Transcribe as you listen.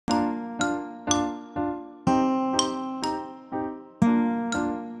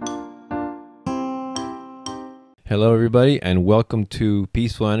Hello, everybody, and welcome to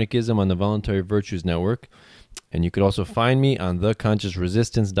Peaceful Anarchism on the Voluntary Virtues Network. And you could also find me on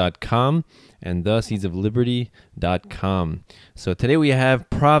theconsciousresistance.com and theseedsofliberty.com. So today we have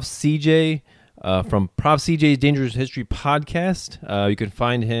Prof CJ from Prof CJ's Dangerous History podcast. You can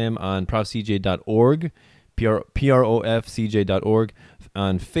find him on profcj.org, profcj.org,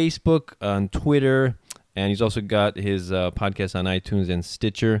 on Facebook, on Twitter, and he's also got his podcast on iTunes and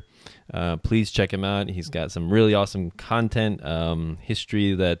Stitcher. Please check him out. He's got some really awesome content,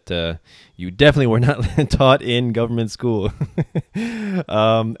 history that you definitely were not taught in government school.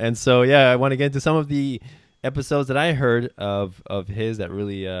 And so, yeah, I want to get into some of the episodes that I heard of his that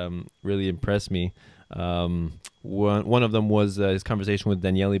really really impressed me. One of them was his conversation with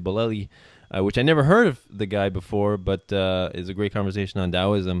Daniele Bolelli, which I never heard of the guy before, but is a great conversation on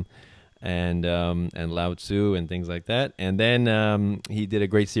Taoism and Lao Tzu and things like that. And then he did a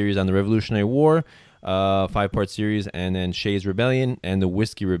great series on the Revolutionary War, 5-part series, and then Shay's Rebellion and the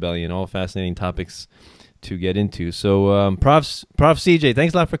Whiskey Rebellion, all fascinating topics to get into. So Prof CJ,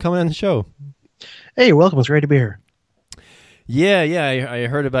 thanks a lot for coming on the show. Hey, you're welcome. It's great to be here. Yeah, I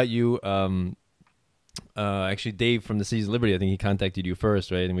heard about you. Actually, Dave from the Seeds of Liberty, I think he contacted you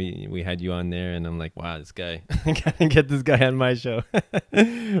first, right? And we had you on there, and I'm like, wow, this guy, I gotta get this guy on my show.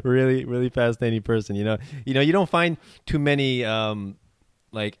 Really, really fascinating person. You don't find too many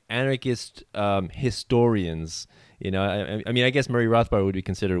like anarchist historians. I mean, I guess Murray Rothbard would be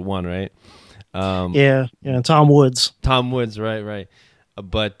considered one, right? Yeah, Tom Woods. Tom Woods, right.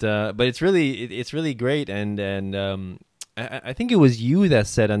 But it's really great, and I think it was you that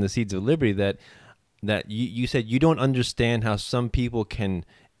said on the Seeds of Liberty that you said you don't understand how some people can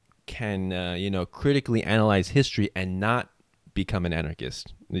critically analyze history and not become an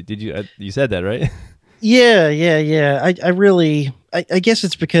anarchist. Did you said that, right? Yeah. I guess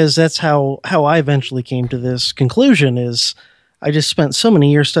it's because that's how I eventually came to this conclusion. Is I just spent so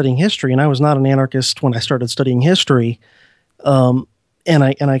many years studying history, and I was not an anarchist when I started studying history. And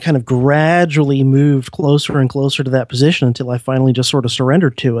I kind of gradually moved closer and closer to that position until I finally just sort of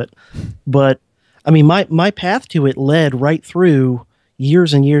surrendered to it. But I mean, my path to it led right through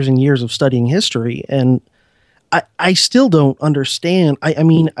years and years and years of studying history, and I still don't understand. I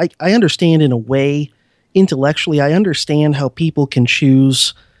mean, I understand in a way, intellectually, I understand how people can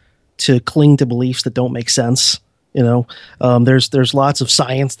choose to cling to beliefs that don't make sense. There's lots of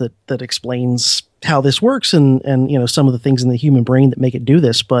science that explains how this works and some of the things in the human brain that make it do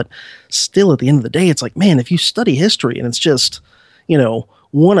this, but still at the end of the day, it's like, man, if you study history and it's just,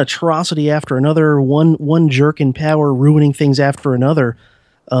 one atrocity after another, one jerk in power ruining things after another,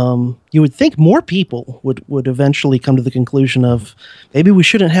 you would think more people would eventually come to the conclusion of maybe we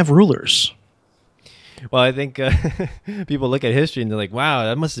shouldn't have rulers. Well, I think people look at history and they're like, wow,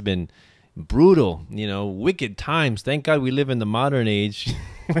 that must have been brutal, wicked times. Thank God we live in the modern age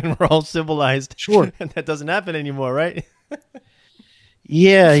when we're all civilized. Sure. And that doesn't happen anymore, right?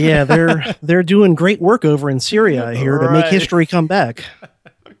 Yeah, they're doing great work over in Syria, I hear, to make history come back.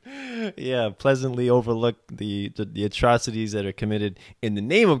 Yeah, pleasantly overlook the atrocities that are committed in the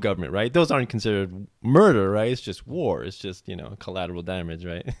name of government, right? Those aren't considered murder, right? It's just war. It's just, collateral damage,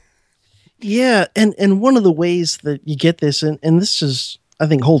 right? Yeah, and one of the ways that you get this, and this is, I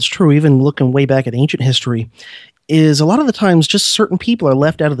think, holds true even looking way back at ancient history, is a lot of the times just certain people are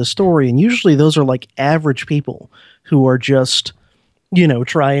left out of the story, and usually those are like average people who are just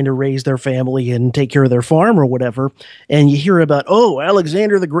trying to raise their family and take care of their farm or whatever. And you hear about, oh,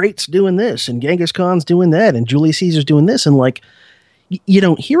 Alexander the Great's doing this and Genghis Khan's doing that and Julius Caesar's doing this. And like, you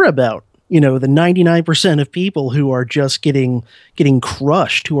don't hear about, the 99% of people who are just getting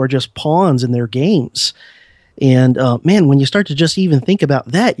crushed, who are just pawns in their games. And man, when you start to just even think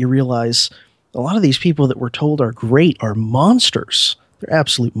about that, you realize a lot of these people that we're told are great are monsters. They're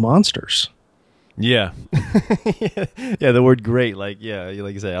absolute monsters. Yeah. Yeah, the word great, like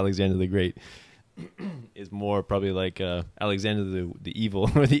you said, Alexander the Great is more probably like Alexander the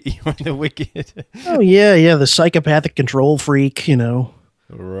evil or the wicked. Oh yeah, the psychopathic control freak,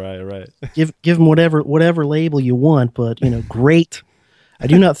 Right. Give him whatever label you want, but great. I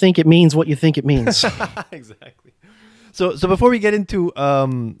do not think it means what you think it means. Exactly. So before we get into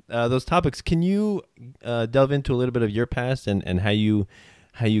those topics, can you delve into a little bit of your past and how you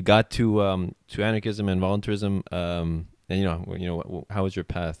got to anarchism and voluntarism, and how was your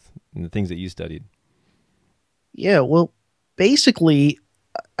path and the things that you studied? Yeah, well, basically,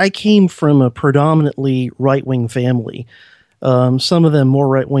 I came from a predominantly right-wing family. Some of them more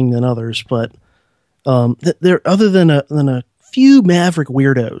right-wing than others, but there, other than a few maverick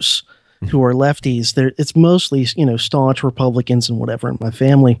weirdos who are lefties, it's mostly staunch Republicans and whatever in my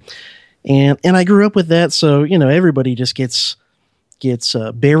family. And I grew up with that, so everybody just gets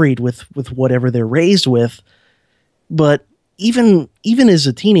buried with whatever they're raised with. But even as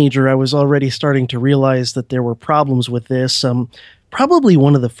a teenager, I was already starting to realize that there were problems with this. Probably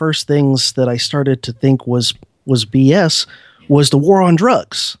one of the first things that I started to think was BS was the war on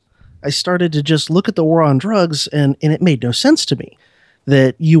drugs. I started to just look at the war on drugs, and it made no sense to me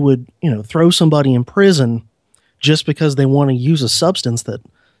that you would throw somebody in prison just because they want to use a substance that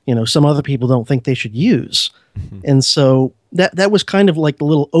some other people don't think they should use. Mm-hmm. And so that was kind of like the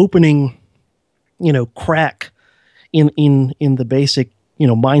little opening crack in the basic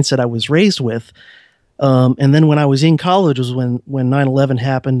mindset I was raised with. And then when I was in college was when 9/11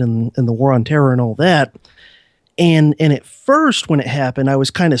 happened and the war on terror and all that. And at first when it happened, I was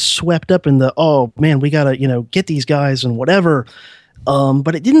kind of swept up in the, oh man, we gotta get these guys and whatever.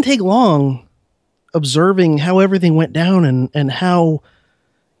 But it didn't take long observing how everything went down and how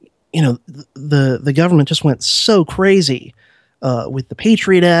the government just went so crazy with the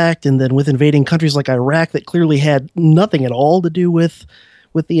Patriot Act, and then with invading countries like Iraq that clearly had nothing at all to do with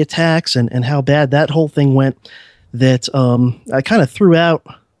the attacks, and how bad that whole thing went, that I kind of threw out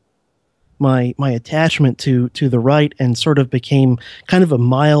my attachment to the right and sort of became kind of a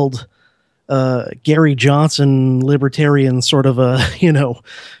mild Gary Johnson libertarian, sort of a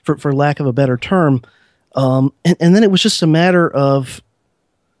for lack of a better term. And then it was just a matter of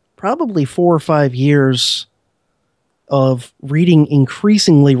probably 4 or 5 years of reading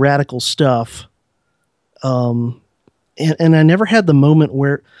increasingly radical stuff. And I never had the moment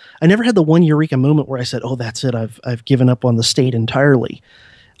where I never had the one eureka moment where I said, oh, that's it. I've given up on the state entirely.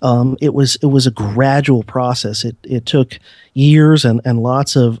 It was a gradual process. It took years and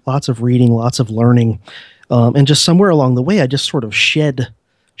lots of reading, lots of learning. And just somewhere along the way, I just sort of shed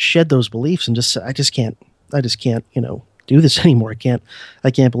those beliefs and just said, I just can't, do this anymore.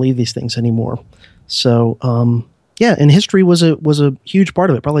 I can't believe these things anymore. So, yeah, and history was a huge part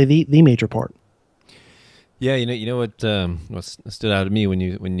of it, probably the major part. Yeah, you know what stood out to me when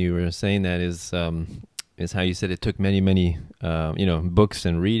you were saying that is how you said it took many books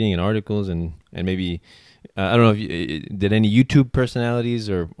and reading and articles and maybe I don't know if did any YouTube personalities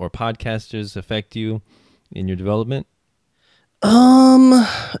or podcasters affect you in your development?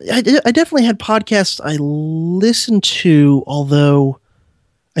 I definitely had podcasts I listened to, although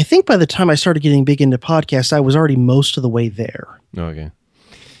I think by the time I started getting big into podcasts, I was already most of the way there. Okay.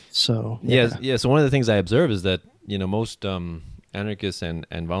 So yeah. So one of the things I observe is that most anarchists and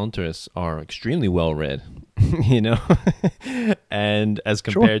voluntarists are extremely well read, and as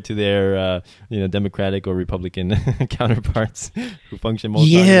compared to their Democratic or Republican counterparts who function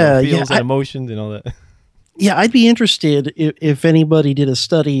most on feels and emotions and all that. Yeah, I'd be interested if anybody did a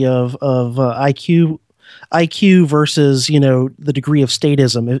study of IQ versus the degree of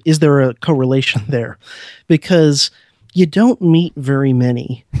statism. Is there a correlation there? Because you don't meet very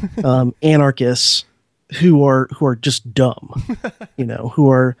many anarchists who are just dumb, who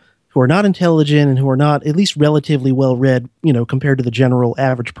are not intelligent and who are not at least relatively well read, compared to the general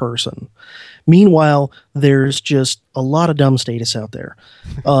average person. Meanwhile, there's just a lot of dumb statists out there.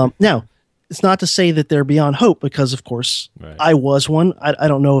 Now, it's not to say that they're beyond hope, because of course I was one. I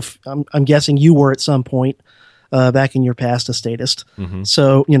don't know if I'm guessing you were at some point back in your past a statist. Mm-hmm.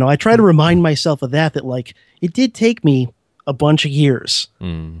 So, I try to remind myself of that like it did take me a bunch of years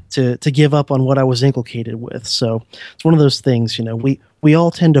to give up on what I was inculcated with. So it's one of those things, we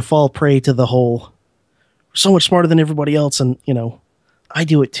all tend to fall prey to the whole, we're so much smarter than everybody else. And, I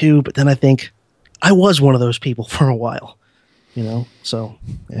do it too. But then I think I was one of those people for a while, so.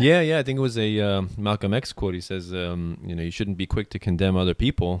 Yeah. I think it was a Malcolm X quote. He says, you shouldn't be quick to condemn other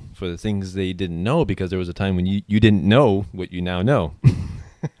people for the things they didn't know, because there was a time when you didn't know what you now know.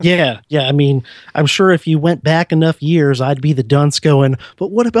 Yeah. I mean, I'm sure if you went back enough years, I'd be the dunce going, but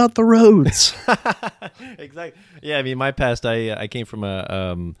what about the roads? Exactly. Yeah, I mean, my past, I came from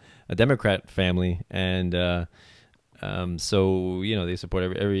a Democrat family, and so they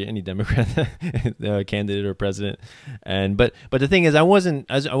support any Democrat candidate or president, but the thing is, I wasn't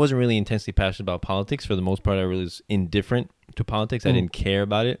really intensely passionate about politics. For the most part, I really was indifferent to politics. I didn't care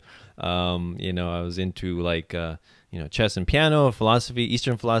about it. I was into like chess and piano, philosophy,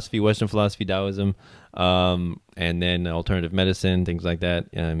 Eastern philosophy, Western philosophy, Taoism, and then alternative medicine, things like that,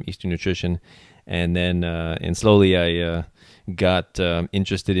 Eastern nutrition. And then and slowly I got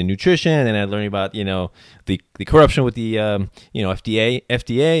interested in nutrition, and I learned about the corruption with the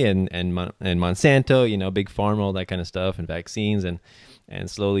FDA and Monsanto, big pharma, all that kind of stuff, and vaccines, and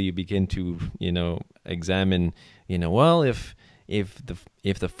slowly you begin to examine if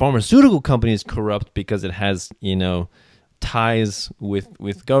the pharmaceutical company is corrupt because it has ties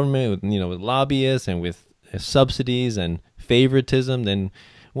with government, with, with lobbyists and with subsidies and favoritism, then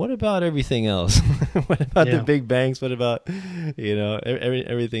what about everything else? What about the big banks? What about,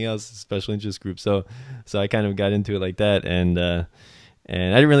 everything else, special interest groups? So I kind of got into it like that, and I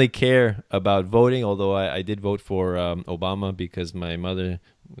didn't really care about voting, although I did vote for Obama because my mother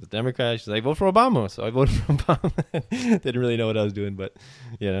was a Democrat. She's like, vote for Obama. So I voted for Obama. Didn't really know what I was doing, but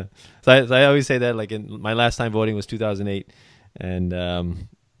So I always say that, like, in my last time voting was 2008, and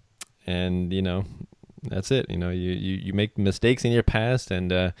that's it. You make mistakes in your past,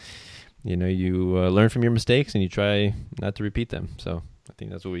 and you learn from your mistakes, and you try not to repeat them. So I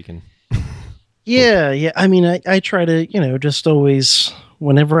think that's what we can. Yeah. I mean, I try to, just always,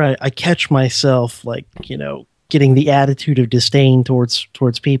 whenever I catch myself, like, getting the attitude of disdain towards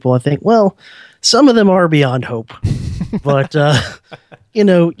people, I think, well, some of them are beyond hope, but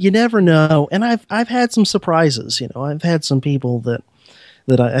you never know. And I've had some surprises. I've had some people that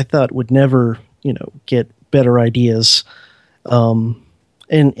I thought would never, get better ideas, and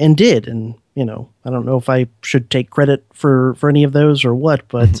did. And I don't know if I should take credit for any of those or what,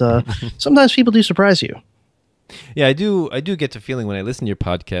 but sometimes people do surprise you. Yeah, I do get the feeling when I listen to your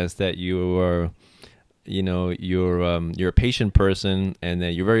podcast that you are, you're a patient person, and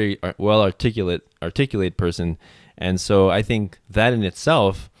that you're very well articulate person, and so I think that in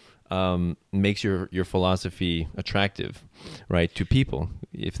itself makes your philosophy attractive, right, to people.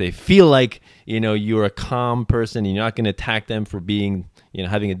 If they feel like you're a calm person, and you're not going to attack them for being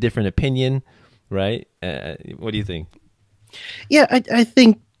having a different opinion, right? What do you think? Yeah, I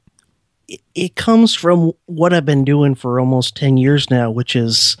think it comes from what I've been doing for almost 10 years now, which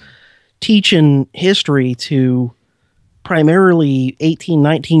is teaching history to primarily 18,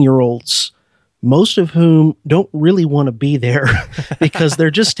 19-year-olds, most of whom don't really want to be there because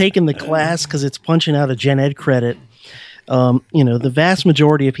they're just taking the class because it's punching out a gen ed credit. The vast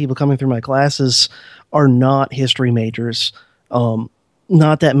majority of people coming through my classes are not history majors.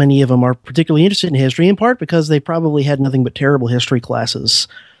 Not that many of them are particularly interested in history, in part because they probably had nothing but terrible history classes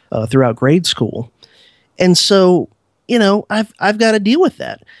throughout grade school. And so, I've got to deal with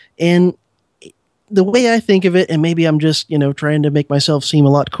that. And the way I think of it, and maybe I'm just, trying to make myself seem a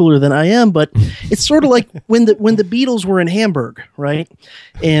lot cooler than I am, but it's sort of like when the Beatles were in Hamburg, right?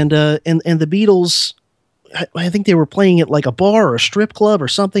 And the Beatles, I think they were playing at like a bar or a strip club or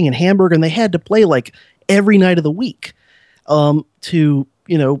something in Hamburg, and they had to play like every night of the week to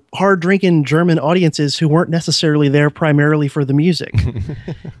hard drinking German audiences who weren't necessarily there primarily for the music.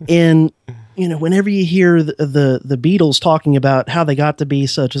 And whenever you hear the Beatles talking about how they got to be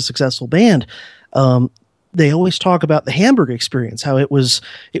such a successful band, they always talk about the Hamburg experience, how it was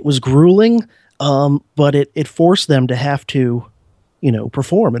grueling, but it forced them to have to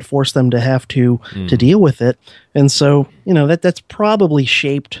perform. It forced them to have to deal with it. And so that's probably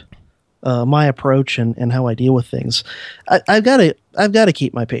shaped my approach and how I deal with things. I've got to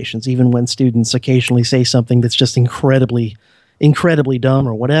keep my patience, even when students occasionally say something that's just incredibly dumb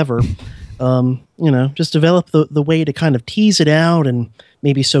or whatever. Just develop the way to kind of tease it out and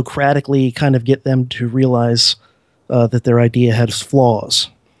maybe Socratically kind of get them to realize that their idea has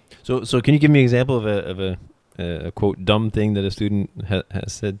flaws. So can you give me an example of a quote dumb thing that a student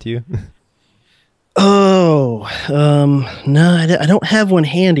has said to you? No, I don't have one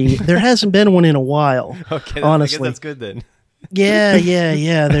handy. There hasn't been one in a while. Okay, honestly, I guess that's good then.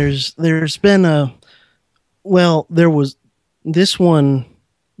 Yeah. There's been there was this one.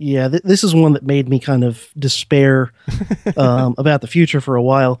 Yeah, this is one that made me kind of despair about the future for a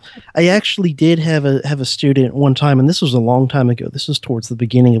while. I actually did have a student one time, and this was a long time ago. This was towards the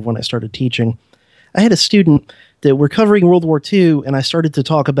beginning of when I started teaching. I had a student that we're covering World War II, and I started to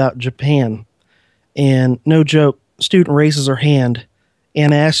talk about Japan. And no joke, student raises her hand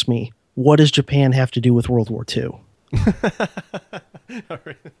and asks me, what does Japan have to do with World War II?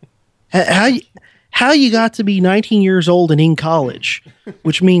 How you got to be 19 years old and in college,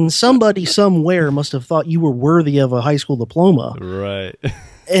 which means somebody somewhere must have thought you were worthy of a high school diploma. Right.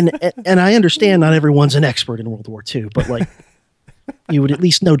 And I understand not everyone's an expert in World War II, but like you would at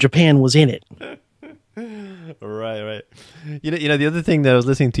least know Japan was in it. Right. The other thing that I was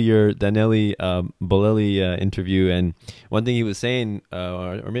listening to your Danelli Bolelli interview, and one thing he was saying,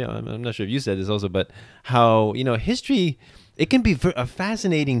 or maybe I'm not sure if you said this also, but how history, it can be a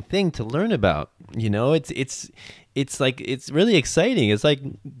fascinating thing to learn about. It's like it's really exciting. It's like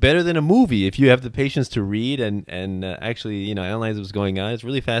better than a movie if you have the patience to read and actually analyze what's going on. It's a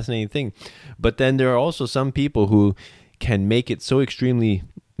really fascinating thing. But then there are also some people who can make it so extremely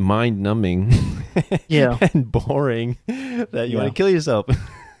mind-numbing and boring that you want to kill yourself.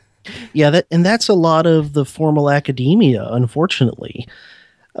 Yeah, that's a lot of the formal academia, unfortunately.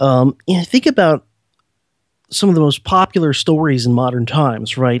 Think about some of the most popular stories in modern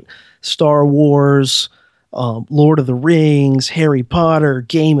times, right? Star Wars, Lord of the Rings, Harry Potter,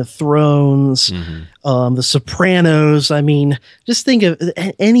 Game of Thrones, The Sopranos. I mean, just think of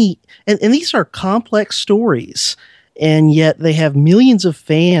any, and these are complex stories. And yet they have millions of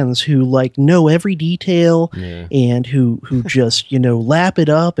fans who like know every detail and who just, lap it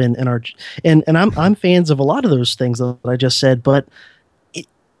up and are, and I'm fans of a lot of those things that I just said, but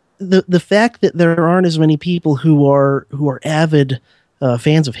the fact that there aren't as many people who are avid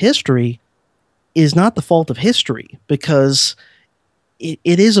fans of history is not the fault of history, because it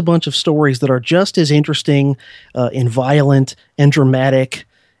is a bunch of stories that are just as interesting and violent and dramatic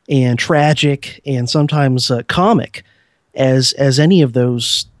and tragic and sometimes comic as any of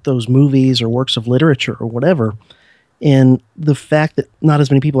those movies or works of literature or whatever. And the fact that not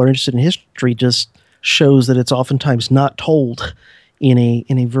as many people are interested in history just shows that it's oftentimes not told in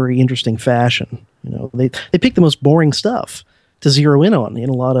a very interesting fashion. They pick the most boring stuff to zero in on in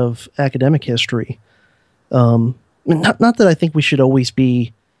a lot of academic history. Not that I think we should always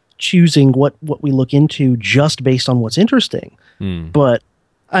be choosing what we look into just based on what's interesting, but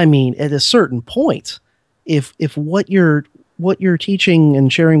I mean, at a certain point, if what you're teaching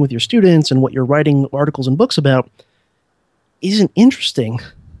and sharing with your students and what you're writing articles and books about isn't interesting,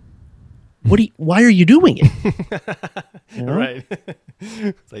 why are you doing it? Right.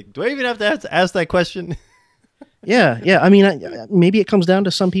 It's like, do I even have to ask that question? Yeah. I mean, maybe it comes down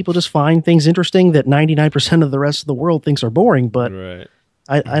to some people just find things interesting that 99% of the rest of the world thinks are boring, but right.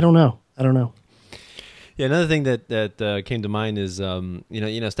 I don't know. Yeah, another thing that came to mind is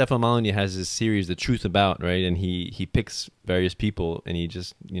Stefan Molyneux has this series, The Truth About, right? And he picks various people and he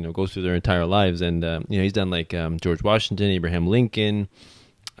just goes through their entire lives, and he's done like George Washington, Abraham Lincoln,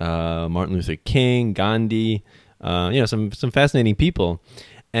 Martin Luther King, Gandhi, some fascinating people.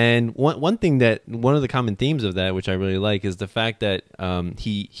 And one thing that one of the common themes of that, which I really like, is the fact that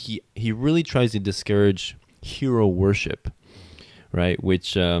he really tries to discourage hero worship, right?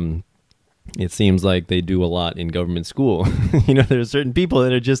 Which it seems like they do a lot in government school. There are certain people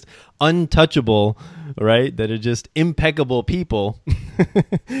that are just untouchable, right? That are just impeccable people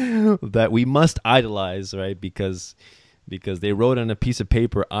that we must idolize, right? Because they wrote on a piece of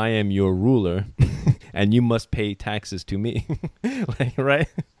paper, "I am your ruler, and you must pay taxes to me," right?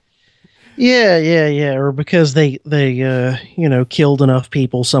 Yeah. Or because they killed enough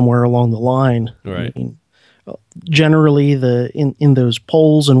people somewhere along the line, right? I mean, generally, in those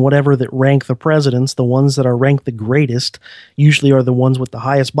polls and whatever that rank the presidents, the ones that are ranked the greatest usually are the ones with the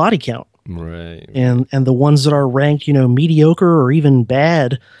highest body count, right? And the ones that are ranked mediocre or even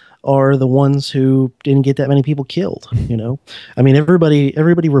bad are the ones who didn't get that many people killed. I mean,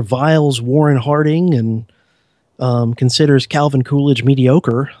 everybody reviles Warren Harding and considers Calvin Coolidge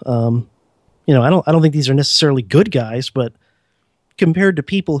mediocre. I don't think these are necessarily good guys, but compared to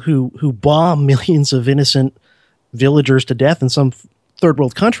people who bomb millions of innocent villagers to death in some third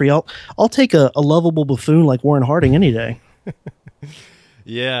world country, I'll take a lovable buffoon like Warren Harding any day.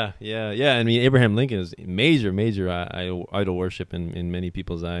 Yeah. I mean, Abraham Lincoln is major idol worship in many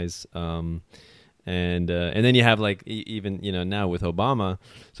people's eyes. And then you have like even now with Obama,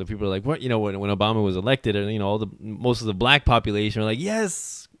 so people are like, what when Obama was elected, and most of the black population are like,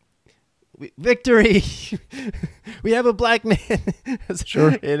 yes, victory, we have a black man.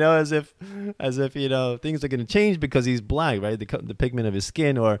 Sure. as if things are going to change because he's black, right? The pigment of his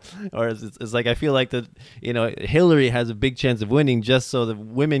skin, or it's like, I feel like that Hillary has a big chance of winning just so the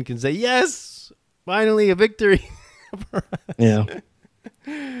women can say, yes, finally a victory. Yeah.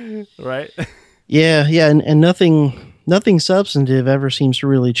 Right. Yeah, and nothing substantive ever seems to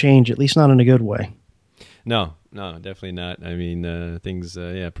really change, at least not in a good way. No, definitely not. I mean, things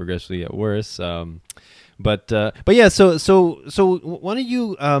progressively get worse. But yeah. So why don't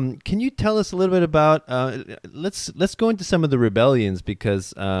you can you tell us a little bit about let's go into some of the rebellions,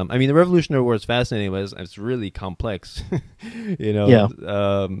 because I mean, the Revolutionary War is fascinating, but it's really complex,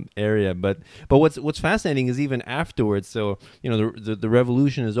 area. But what's fascinating is even afterwards. So the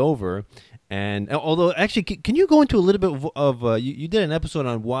revolution is over, and although actually, can you go into a little bit of you did an episode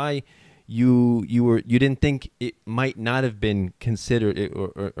on why you didn't think it might not have been considered,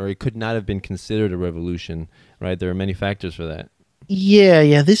 or it could not have been considered a revolution, right? There are many factors for that.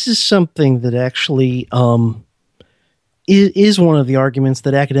 Yeah. This is something that actually is one of the arguments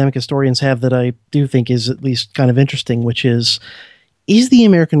that academic historians have that I do think is at least kind of interesting, which is the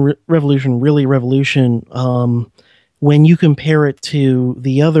American Revolution really a revolution when you compare it to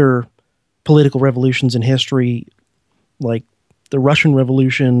the other political revolutions in history, like Russian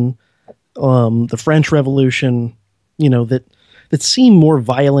Revolution, the French Revolution, that seem more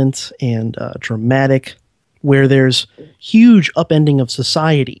violent and dramatic, where there's huge upending of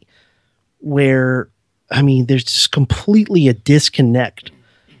society, where, there's just completely a disconnect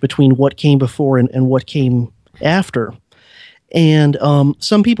between what came before and what came after. And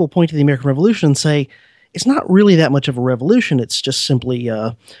some people point to the American Revolution and say, it's not really that much of a revolution. It's just simply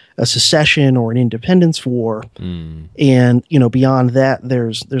a secession or an independence war. And, beyond that,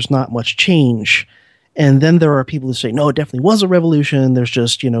 there's not much change. And then there are people who say, no, it definitely was a revolution. There's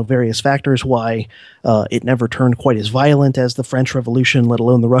just, various factors why it never turned quite as violent as the French Revolution, let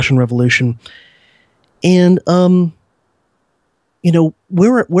alone the Russian Revolution. And,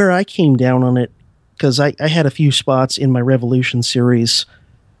 where I came down on it, because I had a few spots in my Revolution series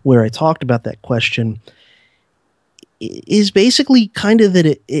where I talked about that question, is basically kind of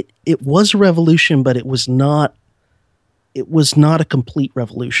that it was a revolution, but it was not a complete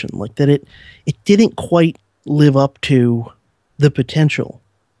revolution. Like that it didn't quite live up to the potential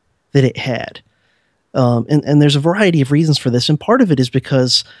that it had. And there's a variety of reasons for this. And part of it is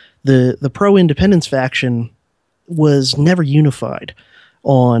because the pro-independence faction was never unified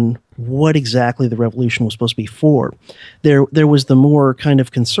on what exactly the revolution was supposed to be for. There was the more kind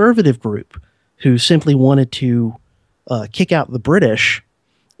of conservative group who simply wanted to kick out the British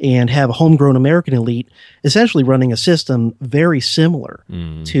and have a homegrown American elite essentially running a system very similar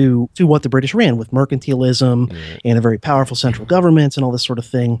to what the British ran, with mercantilism and a very powerful central government and all this sort of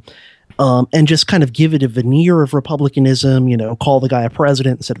thing. And just kind of give it a veneer of republicanism, call the guy a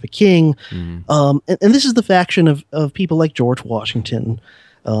president instead of a king. And this is the faction of people like George Washington,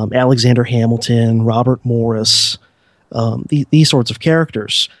 Alexander Hamilton, Robert Morris, these sorts of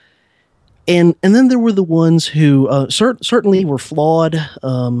characters. And then there were the ones who certainly were flawed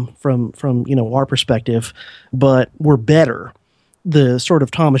from our perspective, but were better. The sort of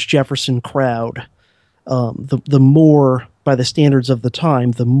Thomas Jefferson crowd, the more, by the standards of the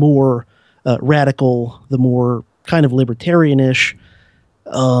time, the more radical, the more kind of libertarianish,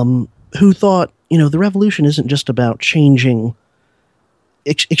 who thought, the revolution isn't just about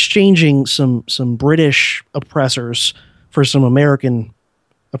exchanging some British oppressors for some American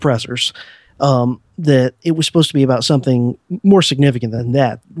oppressors, that it was supposed to be about something more significant than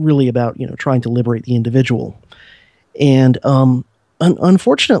that, really about, trying to liberate the individual. And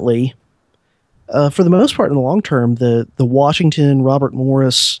unfortunately, for the most part in the long term, the Washington, Robert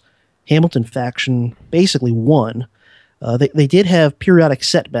Morris, Hamilton faction basically won. They did have periodic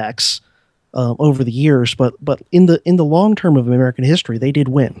setbacks over the years, but in the long term of American history, they did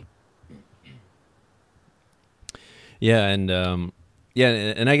win. Yeah,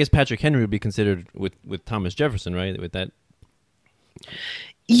 and I guess Patrick Henry would be considered with Thomas Jefferson, right? With that.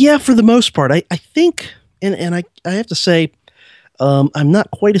 Yeah, for the most part, I think, and I have to say, I'm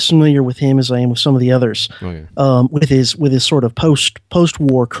not quite as familiar with him as I am with some of the others. Okay. With his sort of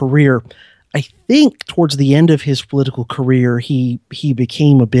post-war career, I think towards the end of his political career, he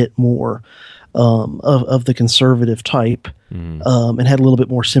became a bit more of the conservative type, and had a little bit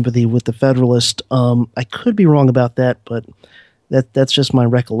more sympathy with the Federalist. I could be wrong about that, but that's just my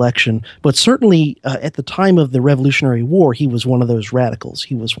recollection. But certainly at the time of the Revolutionary War, he was one of those radicals.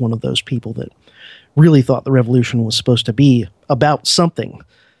 He was one of those people that really thought the revolution was supposed to be about something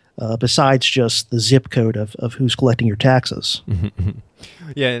besides just the zip code of who's collecting your taxes.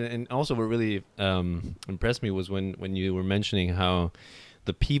 Yeah, and also what really impressed me was when you were mentioning how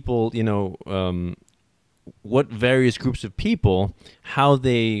the people, what various groups of people, how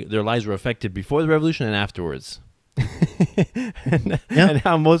their lives were affected before the revolution and afterwards. And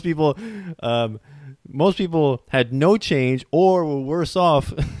how most people had no change or were worse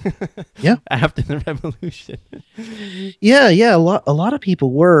off after the revolution. A lot of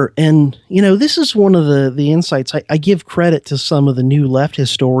people were. And this is one of the insights. I give credit to some of the new left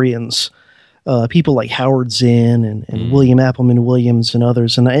historians, people like Howard Zinn and William Appleman Williams and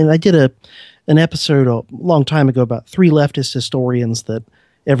others. And I did an episode a long time ago about 3 leftist historians that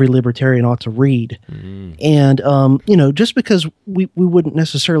every libertarian ought to read. And, just because we wouldn't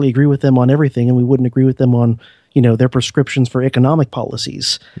necessarily agree with them on everything, and we wouldn't agree with them on, their prescriptions for economic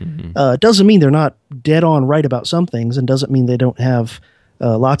policies, doesn't mean they're not dead on right about some things, and doesn't mean they don't have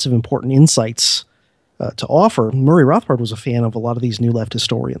lots of important insights to offer. Murray Rothbard was a fan of a lot of these new left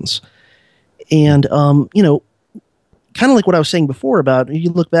historians. And, kind of like what I was saying before about, you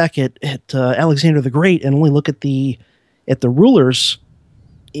look back at Alexander the Great and only look at the rulers.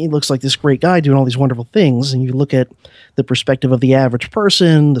 He looks like this great guy doing all these wonderful things. And you look at the perspective of the average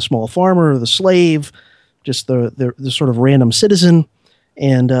person, the small farmer, the slave, just the sort of random citizen.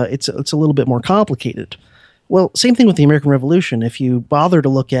 And it's a little bit more complicated. Well, same thing with the American Revolution. If you bother to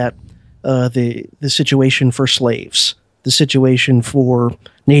look at the situation for slaves, the situation for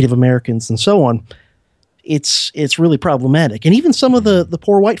Native Americans, and so on, it's really problematic. And even some of the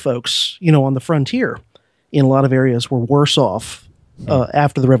poor white folks, on the frontier, in a lot of areas, were worse off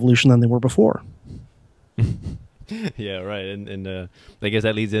after the Revolution than they were before. Yeah, right. And I guess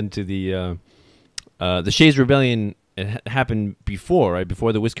that leads into the Shay's Rebellion. It happened before, right?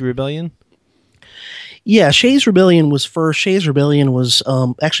 Before the Whiskey Rebellion? Yeah, Shay's Rebellion was first. Shay's Rebellion was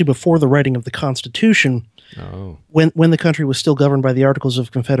actually before the writing of the Constitution, when the country was still governed by the Articles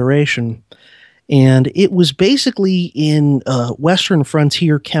of Confederation. And it was basically in western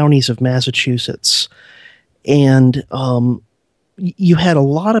frontier counties of Massachusetts. And you had a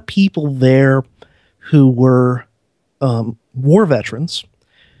lot of people there who were war veterans,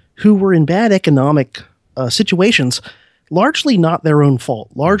 who were in bad economic situations, largely not their own fault,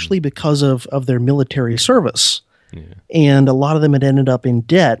 largely because of their military service. Yeah. And a lot of them had ended up in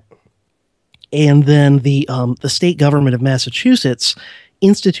debt. And then the state government of Massachusetts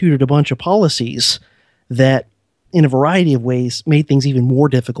instituted a bunch of policies that, in a variety of ways, made things even more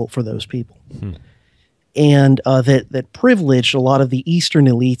difficult for those people. And that privileged a lot of the eastern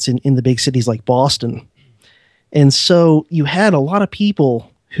elites in the big cities like Boston. And so you had a lot of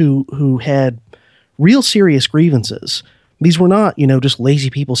people who had real serious grievances. These were not, just lazy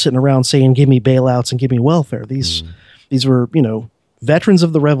people sitting around saying, give me bailouts and give me welfare. These were, veterans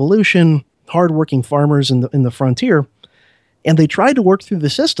of the Revolution, hardworking farmers in the frontier. And they tried to work through the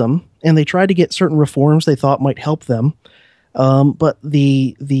system, and they tried to get certain reforms they thought might help them. But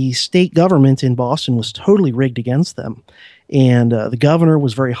the state government in Boston was totally rigged against them. And the governor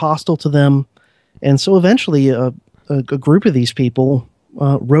was very hostile to them. And so eventually a group of these people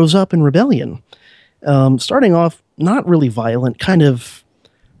rose up in rebellion, starting off not really violent, kind of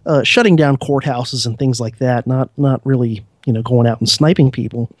shutting down courthouses and things like that, not really going out and sniping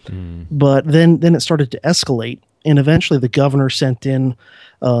people. But then it started to escalate. And eventually the governor sent in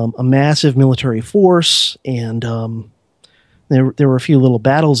a massive military force, and there were a few little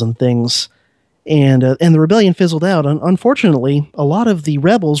battles and things, and the rebellion fizzled out. Unfortunately, a lot of the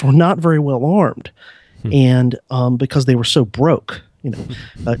rebels were not very well armed, and because they were so broke.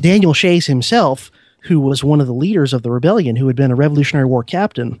 Daniel Shays himself, who was one of the leaders of the rebellion, who had been a Revolutionary War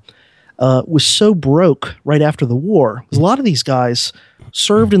captain, was so broke right after the war. A lot of these guys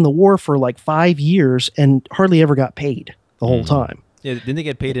served in the war for like 5 years and hardly ever got paid the whole time. Yeah, didn't they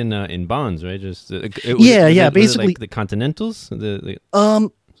get paid in bonds, right? Just basically like the Continentals.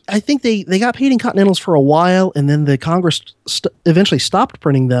 I think they got paid in Continentals for a while, and then the Congress eventually stopped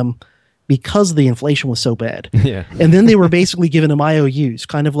printing them because the inflation was so bad. Yeah, and then they were basically given them IOUs,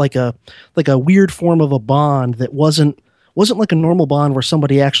 kind of like a weird form of a bond that wasn't like a normal bond where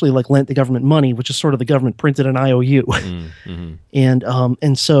somebody actually like lent the government money, which is sort of the government printed an IOU.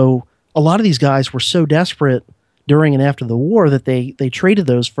 And so a lot of these guys were so desperate during and after the war that they traded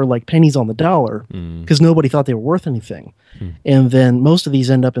those for like pennies on the dollar because nobody thought they were worth anything. And then most of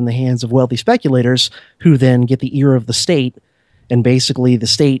these end up in the hands of wealthy speculators who then get the ear of the state, and basically the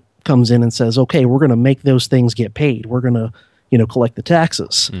state comes in and says, okay, we're going to make those things get paid. We're going to, collect the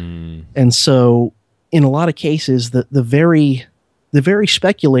taxes. And so in a lot of cases, the very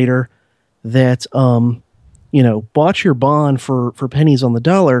speculator that, bought your bond for pennies on the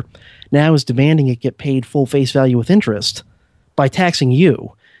dollar now is demanding it get paid full face value with interest by taxing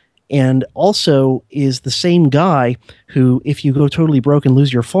you. And also is the same guy who, if you go totally broke and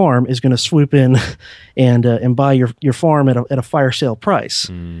lose your farm, is going to swoop in and buy your farm at a fire sale price.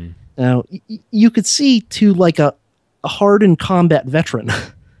 Now, you could see to like a hardened combat veteran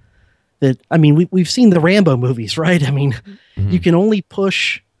that, I mean, we've seen the Rambo movies, right? I mean, you can only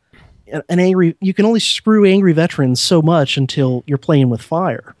push you can only screw angry veterans so much until you're playing with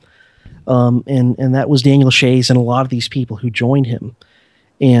fire. And that was Daniel Shays and a lot of these people who joined him.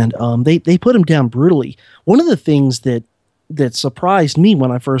 And they put him down brutally. One of the things that surprised me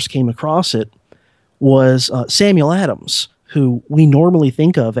when I first came across it was Samuel Adams, who we normally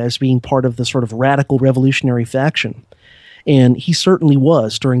think of as being part of the sort of radical revolutionary faction. And he certainly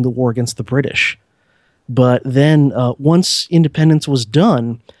was during the war against the British. But then once independence was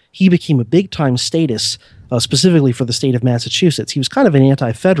done, he became a big-time statist, specifically for the state of Massachusetts. He was kind of an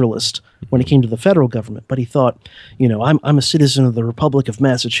anti-federalist when it came to the federal government, but he thought, I'm a citizen of the Republic of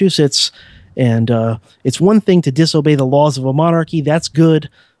Massachusetts, and it's one thing to disobey the laws of a monarchy, that's good,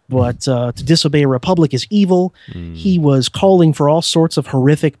 but to disobey a republic is evil. He was calling for all sorts of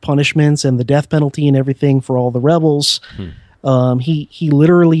horrific punishments and the death penalty and everything for all the rebels. He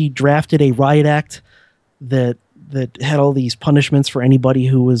literally drafted a riot act that had all these punishments for anybody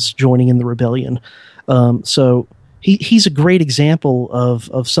who was joining in the rebellion. So he's a great example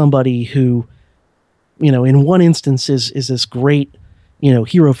of somebody who, in one instance is this great,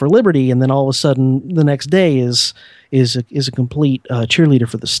 hero for liberty, and then all of a sudden the next day is a complete cheerleader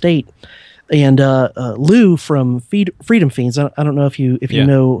for the state. And Lou from Freedom Fiends, I don't know if you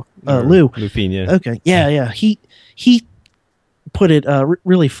know Lou. Lou Fiend, yeah. Okay, yeah. He put it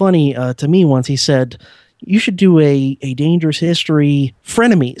really funny to me once. He said, "You should do a Dangerous History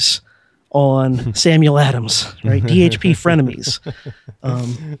frenemies on Samuel Adams, right? DHP frenemies."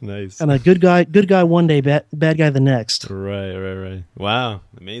 Nice. And a good guy one day, bad guy the next. Right. Wow,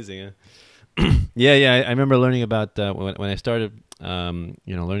 amazing. Huh? Yeah. I remember learning about when I started,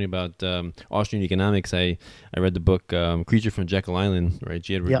 learning about Austrian economics. I read the book Creature from Jekyll Island, right?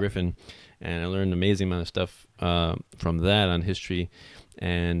 G. Edward Griffin, and I learned an amazing amount of stuff from that on history.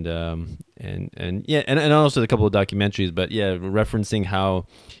 And also a couple of documentaries, but yeah, referencing how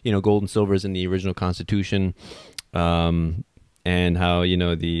gold and silver is in the original Constitution, and how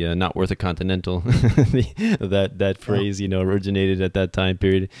the not worth a Continental, that phrase originated at that time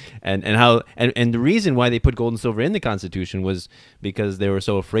period, and how the reason why they put gold and silver in the Constitution was because they were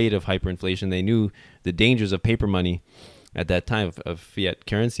so afraid of hyperinflation. They knew the dangers of paper money at that time of fiat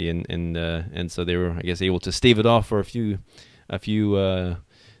currency, and so they were, I guess, able to stave it off for a few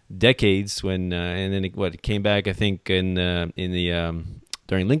decades when and then it came back, I think, in the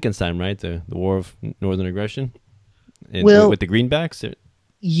during Lincoln's time, right, the War of Northern Aggression, with the Greenbacks.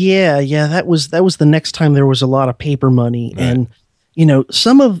 Yeah, that was the next time there was a lot of paper money, right. And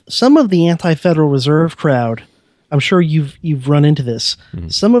some of the anti-Federal Reserve crowd, I'm sure you've run into this. Mm-hmm.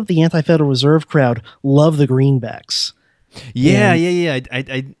 Some of the anti-Federal Reserve crowd love the Greenbacks. Yeah.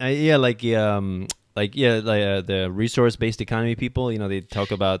 The resource-based economy people, they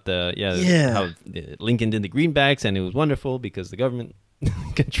talk about how Lincoln did the Greenbacks, and it was wonderful because the government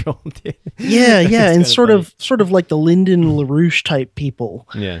controlled it. Yeah, and sort of like the Lyndon LaRouche type people.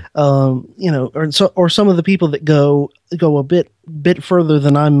 Yeah. Or some of the people that go a bit further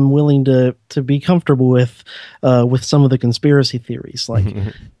than I'm willing to be comfortable with some of the conspiracy theories. Like,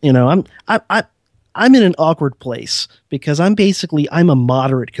 I'm in an awkward place because I'm a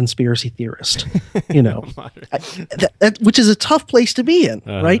moderate conspiracy theorist, which is a tough place to be in,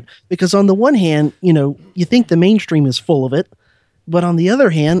 right? Because on the one hand, you think the mainstream is full of it, but on the other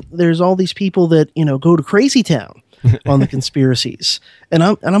hand, there's all these people that, go to crazy town on the conspiracies. And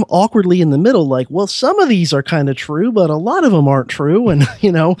I'm awkwardly in the middle, like, well, some of these are kind of true, but a lot of them aren't true. And,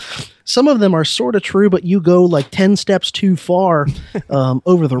 some of them are sort of true, but you go like 10 steps too far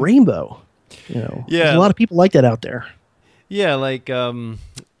over the rainbow. There's a lot of people like that out there. Yeah, like I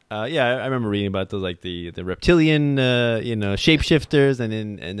remember reading about those, like the reptilian shapeshifters,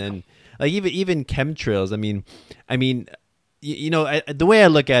 and then like even chemtrails. I mean, the way I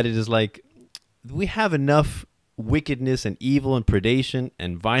look at it is like we have enough wickedness and evil and predation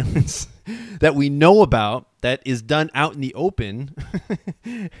and violence that we know about that is done out in the open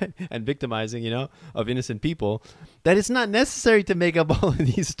and victimizing, of innocent people, that it's not necessary to make up all of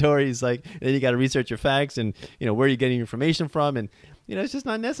these stories. Like, then you got to research your facts and, where you're getting your information from. And, it's just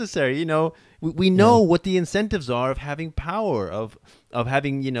not necessary. We know what the incentives are of having power, of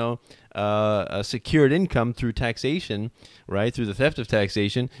having, a secured income through taxation, right? Through the theft of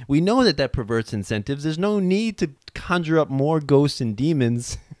taxation. We know that perverts incentives. There's no need to conjure up more ghosts and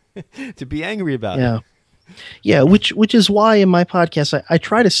demons to be angry about it. Yeah, which is why in my podcast I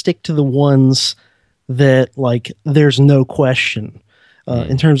try to stick to the ones that, like, there's no question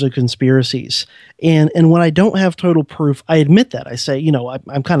in terms of conspiracies. And when I don't have total proof, I admit that. I say,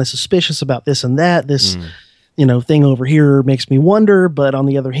 I'm kind of suspicious about this and that. This thing over here makes me wonder. But on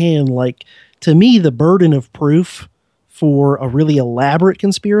the other hand, like, to me, the burden of proof for a really elaborate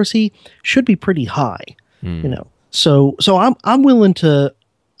conspiracy should be pretty high. So I'm willing to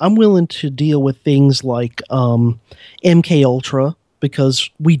deal with things like MK Ultra because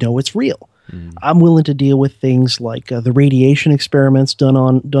we know it's real. I'm willing to deal with things like the radiation experiments done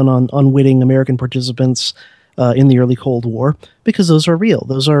on unwitting American participants in the early Cold War, because those are real.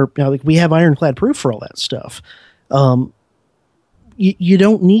 Those are, like, we have ironclad proof for all that stuff. You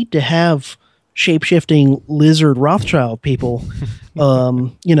don't need to have shape-shifting lizard Rothschild people,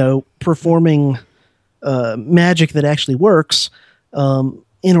 performing magic that actually works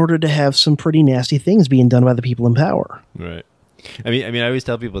in order to have some pretty nasty things being done by the people in power. Right. I mean, I always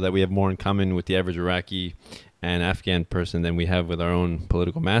tell people that we have more in common with the average Iraqi and Afghan person than we have with our own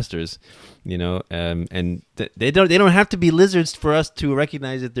political masters, and they don't have to be lizards for us to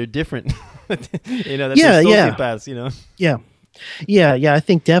recognize that they're different. That they're sociopaths, Yeah. I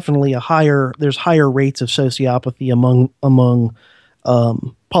think definitely there's higher rates of sociopathy among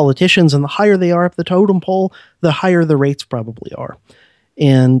politicians, and the higher they are up the totem pole, the higher the rates probably are.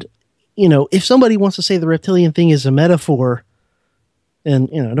 And, if somebody wants to say the reptilian thing is a metaphor, and,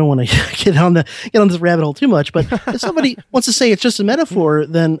 I don't want to get on this rabbit hole too much, but if somebody wants to say it's just a metaphor,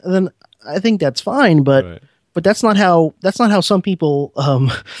 then I think that's fine. But Right. but that's not how some people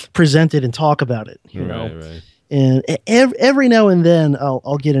present it and talk about it. You know. Right. And every now and then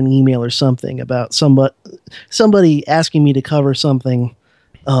I'll get an email or something about somebody asking me to cover something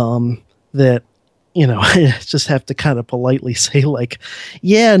that, I just have to kind of politely say, like,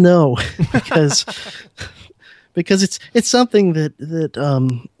 yeah, no, because it's something that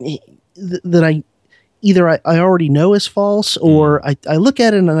I either I already know is false, or I look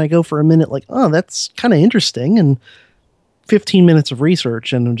at it and I go for a minute like, oh, that's kind of interesting, and 15 minutes of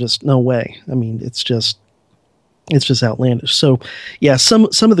research and I'm just, no way. I mean, it's just outlandish. So yeah, some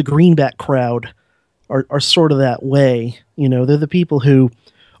of the Greenback crowd are sort of that way. They're the people who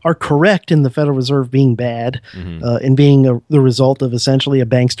are correct in the Federal Reserve being bad, and being the result of essentially a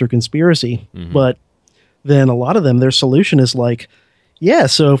bankster conspiracy. But then a lot of them, their solution is like, yeah,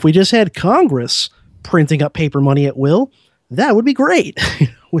 so if we just had Congress printing up paper money at will, that would be great.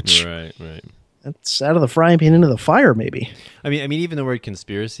 Which, Right. that's out of the frying pan into the fire, maybe. I mean, even the word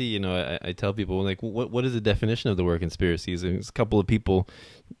conspiracy, I tell people, like, what is the definition of the word conspiracy? It's a couple of people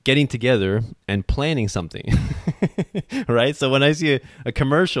getting together and planning something, right? So when I see a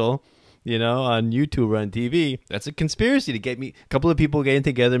commercial, on YouTube or on TV, that's a conspiracy to get me, a couple of people getting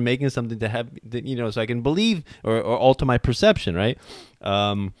together, making something to have, so I can believe or alter my perception, right?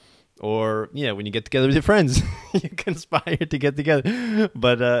 Or, when you get together with your friends, you conspire to get together.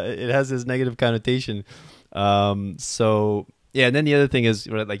 But it has this negative connotation. So, yeah, and then the other thing is,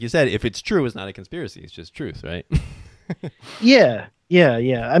 like you said, if it's true, it's not a conspiracy. It's just truth, right? Yeah.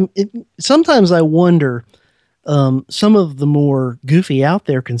 Sometimes I wonder, some of the more goofy out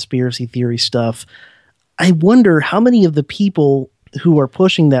there conspiracy theory stuff, I wonder how many of the people who are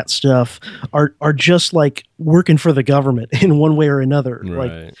pushing that stuff are just like working for the government in one way or another.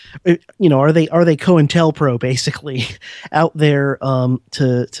 Right. Like, are they COINTELPRO basically out there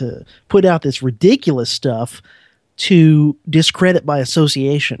to put out this ridiculous stuff to discredit by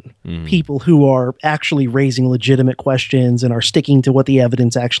association people who are actually raising legitimate questions and are sticking to what the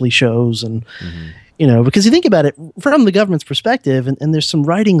evidence actually shows. And, because you think about it from the government's perspective, and there's some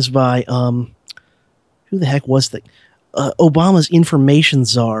writings by, who the heck was that? Obama's information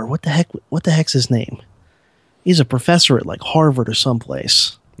czar. What the heck's his name? He's a professor at like Harvard or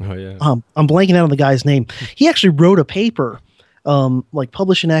someplace. Oh yeah. I'm blanking out on the guy's name. He actually wrote a paper, like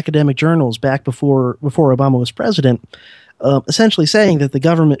published in academic journals back before Obama was president, essentially saying that the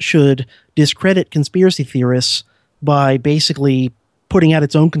government should discredit conspiracy theorists by basically putting out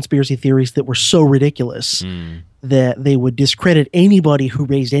its own conspiracy theories that were so ridiculous that they would discredit anybody who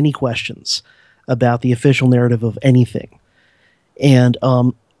raised any questions about the official narrative of anything. And,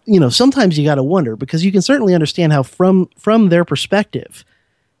 sometimes you got to wonder, because you can certainly understand how from their perspective,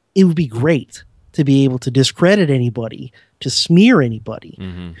 it would be great to be able to discredit anybody, to smear anybody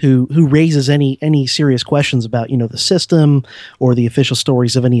who raises any serious questions about, the system or the official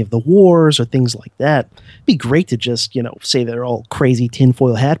stories of any of the wars or things like that. It'd be great to just, say they're all crazy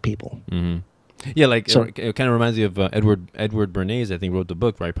tinfoil hat people. Yeah, like So- it kind of reminds me of Edward Bernays, I think, wrote the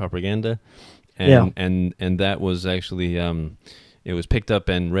book, right? Propaganda. Yeah. And that was actually it was picked up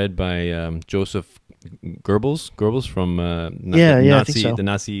and read by Joseph Goebbels from I Nazi, think so.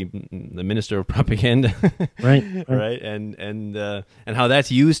 the minister of propaganda, Right. right? And how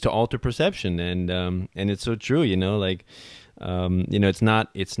that's used to alter perception, and it's so true, like. It's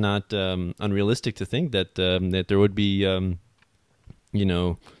not unrealistic to think that that there would be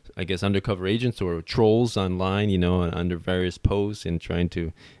I guess undercover agents or trolls online, under various posts and trying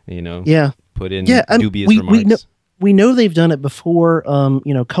to, put in dubious remarks. We know they've done it before.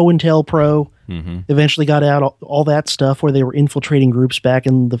 COINTELPRO eventually got out all that stuff where they were infiltrating groups back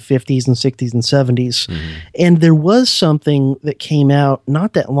in the 50s and 60s and 70s. And there was something that came out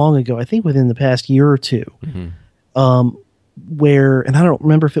not that long ago, I think within the past year or two, where, and I don't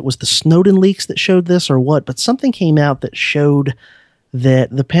remember if it was the Snowden leaks that showed this or what, but something came out that showed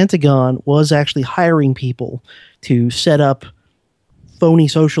that the Pentagon was actually hiring people to set up phony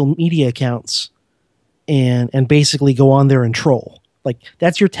social media accounts and basically go on there and troll. Like,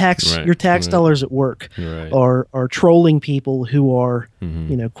 that's your tax dollars at work are trolling people who are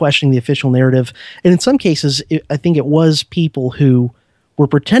questioning the official narrative. And in some cases, I think it was people who were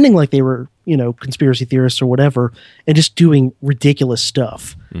pretending like they were conspiracy theorists or whatever, and just doing ridiculous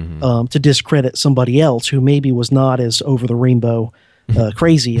stuff to discredit somebody else who maybe was not as over the rainbow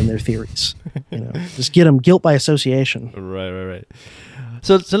crazy in their theories. Just get them guilt by association. Right.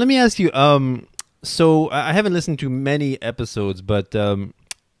 So let me ask you. So I haven't listened to many episodes, but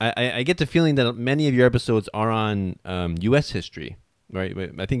I get the feeling that many of your episodes are on U.S. history, right?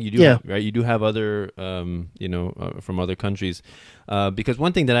 I think you do, Yeah. right? You do have other, from other countries, because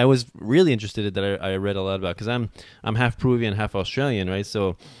one thing that I was really interested in that I read a lot about, because I'm half Peruvian, half Australian, right?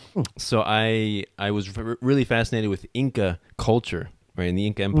 So I was really fascinated with Inca culture, right, and the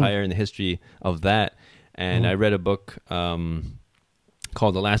Inca Empire and the history of that, and I read a book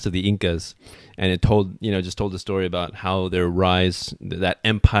called The Last of the Incas, and it told the story about how their rise, that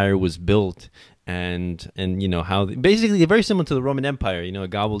empire was built, and how basically very similar to the Roman Empire. It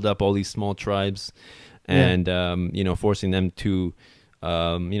gobbled up all these small tribes, and forcing them to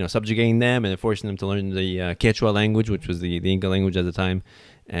subjugating them and forcing them to learn the Quechua language, which was the Inca language at the time,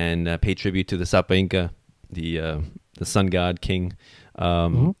 and pay tribute to the Sapa Inca, the sun god king.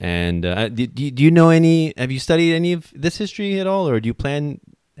 And do you know any? Have you studied any of this history at all, or do you plan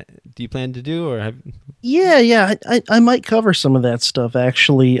to do, or have? Yeah. I might cover some of that stuff,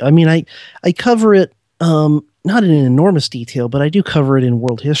 actually. I mean, I cover it not in enormous detail, but I do cover it in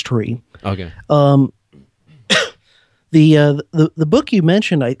world history. Okay. The book you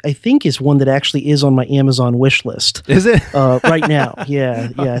mentioned, I think, is one that actually is on my Amazon wish list. Is it? Right now? Yeah.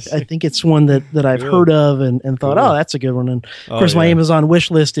 I think it's one that I've heard of and thought, oh, that's a good one. And of course, my Amazon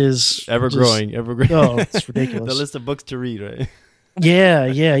wish list is ever growing. Oh, it's ridiculous. The list of books to read, right?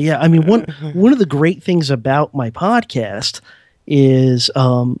 Yeah. I mean, one of the great things about my podcast is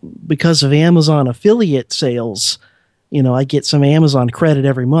because of Amazon affiliate sales. I get some Amazon credit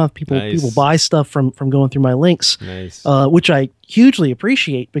every month. People buy stuff from going through my links, which I hugely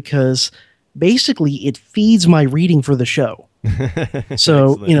appreciate, because basically it feeds my reading for the show.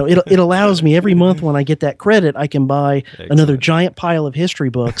 So it allows me every month, when I get that credit, I can buy another giant pile of history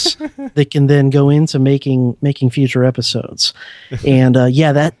books that can then go into making future episodes. And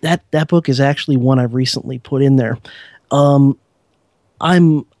that book is actually one I've recently put in there.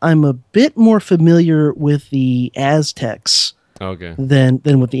 I'm a bit more familiar with the Aztecs than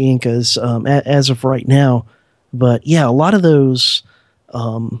with the Incas as of right now, but yeah, a lot of those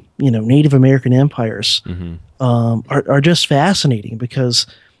Native American empires are just fascinating, because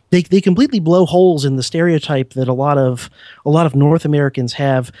they completely blow holes in the stereotype that a lot of North Americans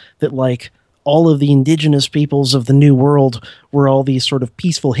have, that like all of the indigenous peoples of the New World were all these sort of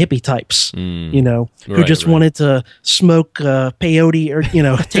peaceful hippie types, who just wanted to smoke peyote, or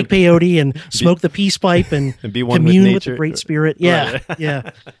take peyote and smoke the peace pipe and be one commune with the Great Spirit. Yeah,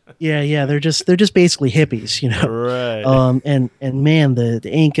 yeah. They're just basically hippies, Right. And man, the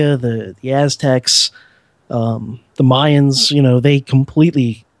Inca, the Aztecs, the Mayans, they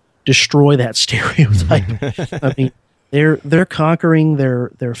completely destroy that stereotype. I mean, they're conquering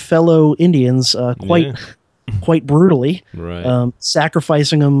their fellow Indians quite brutally, right?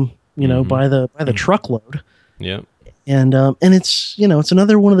 Sacrificing them, by the truckload. Yeah, and it's it's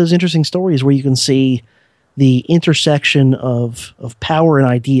another one of those interesting stories where you can see the intersection of power and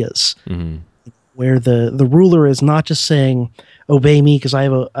ideas, where the ruler is not just saying, "Obey me, because I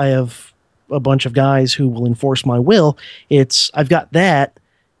have a bunch of guys who will enforce my will." It's, I've got that,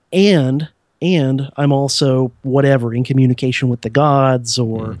 and I'm also whatever, in communication with the gods,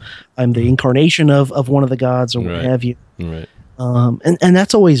 or I'm the incarnation of one of the gods, or what have you. Right. And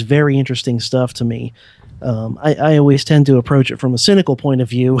that's always very interesting stuff to me. I always tend to approach it from a cynical point of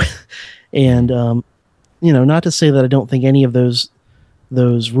view, and not to say that I don't think any of those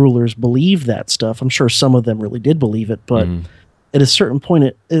rulers believed that stuff. I'm sure some of them really did believe it, but at a certain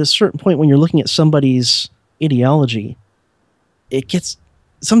point, when you're looking at somebody's ideology, it gets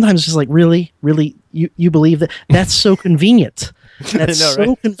sometimes just like, really, you believe that? That's so convenient. That's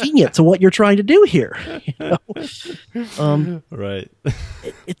so convenient to what you're trying to do here. Right.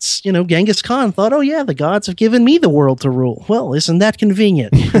 It's, Genghis Khan thought, oh yeah, the gods have given me the world to rule. Well, isn't that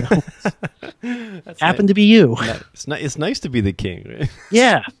convenient? Happened to be you. It's nice to be the king. Right?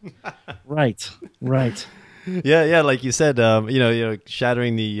 Yeah. Right. Yeah, like you said,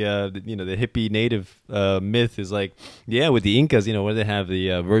 shattering the hippie native myth is like, with the Incas, where they have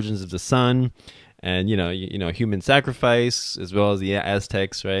the virgins of the sun, and human sacrifice, as well as the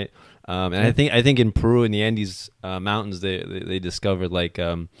Aztecs, right? And I think in Peru, in the Andes mountains, they discovered like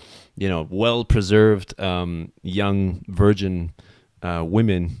well preserved young virgin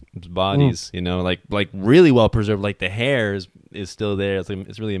women's bodies, like really well preserved, like the hair is still there.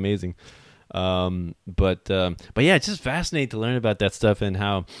 It's really amazing. But yeah, it's just fascinating to learn about that stuff, and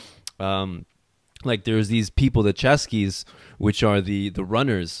how like there's these people, the Chasquis, which are the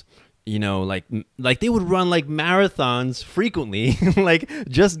runners, like they would run like marathons frequently, like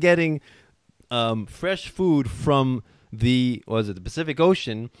just getting fresh food from the Pacific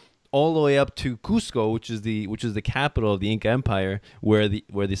Ocean all the way up to Cusco, which is the capital of the Inca Empire, where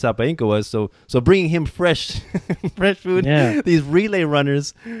the Sapa Inca was. So bringing him fresh food, these relay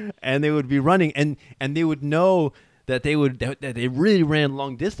runners, and they would be running, and they would know that they really ran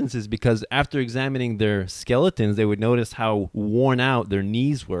long distances, because after examining their skeletons, they would notice how worn out their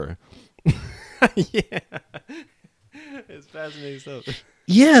knees were. Yeah, it's fascinating stuff.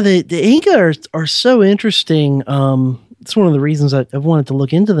 Yeah, the Inca are so interesting. It's one of the reasons I've wanted to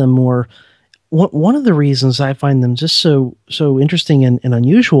look into them more. One of the reasons I find them just so interesting and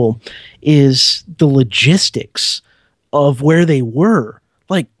unusual is the logistics of where they were.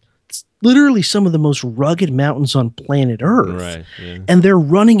 Like, it's literally some of the most rugged mountains on planet Earth. Right. Yeah. And they're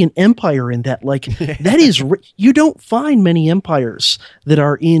running an empire in that. Like, that is, you don't find many empires that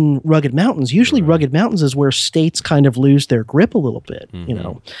are in rugged mountains. Usually rugged mountains is where states kind of lose their grip a little bit. You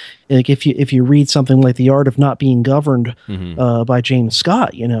know, like if you read something like The Art of Not Being Governed by James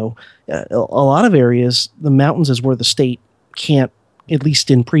Scott, you know, a lot of areas, the mountains is where the state can't, at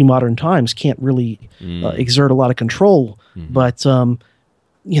least in pre-modern times, can't really exert a lot of control. But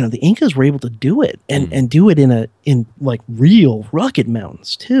you know, the Incas were able to do it and do it in like real rugged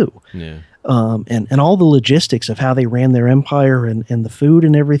mountains too. Yeah. And all the logistics of how they ran their empire and the food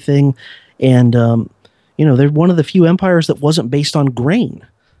and everything. And, you know, they're one of the few empires that wasn't based on grain,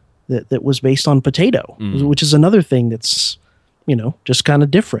 that was based on potato, which is another thing that's, you know, just kind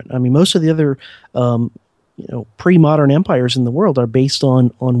of different. I mean, most of the other, you know, pre-modern empires in the world are based on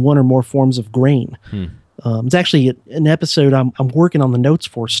one or more forms of grain. It's actually an episode I'm working on the notes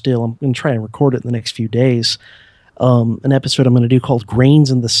for still. I'm going to try and record it in the next few days. An episode I'm going to do called Grains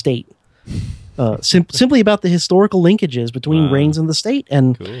in the State. Simply about the historical linkages between grains and the state,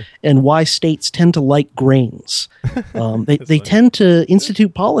 and why states tend to like grains. They tend to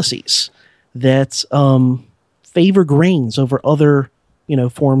institute policies that favor grains over other, you know,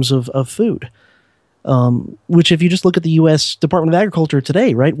 forms of food. Which, if you just look at the U.S. Department of Agriculture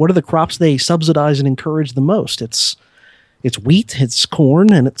today, right, what are the crops they subsidize and encourage the most? It's wheat, it's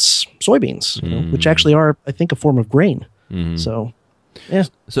corn, and it's soybeans, you know, which actually are, I think, a form of grain. So, yeah.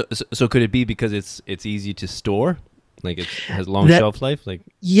 So could it be because it's easy to store, like it has long shelf life, like?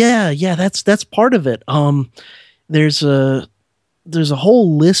 Yeah, that's part of it. There's a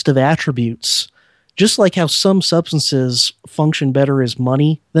whole list of attributes. Just like how some substances function better as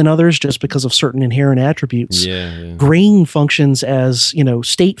money than others just because of certain inherent attributes, grain functions as, you know,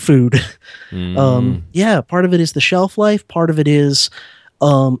 state food. Part of it is the shelf life. Part of it is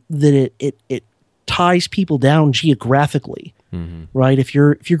that it ties people down geographically, right? If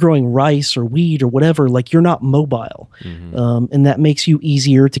you're growing rice or wheat or whatever, like, you're not mobile, and that makes you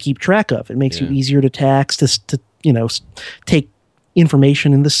easier to keep track of. It makes you easier to tax, to you know, take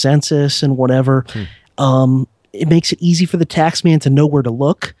information in the census and whatever. It makes it easy for the taxman to know where to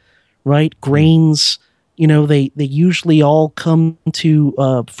look, right? Grains, you know, they usually all come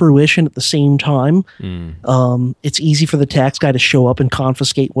to fruition at the same time. It's easy for the tax guy to show up and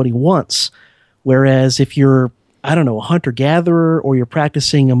confiscate what he wants. Whereas if you're, I don't know, a hunter-gatherer, or you're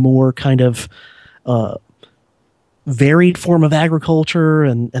practicing a more kind of varied form of agriculture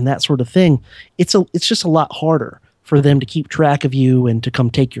and that sort of thing, it's just a lot harder for them to keep track of you and to come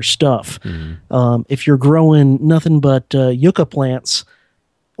take your stuff. If you're growing nothing but yucca plants,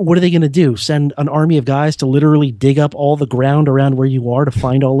 what are they going to do? Send an army of guys to literally dig up all the ground around where you are to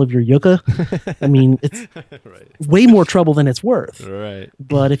find all of your yucca? I mean, it's way more trouble than it's worth. Right.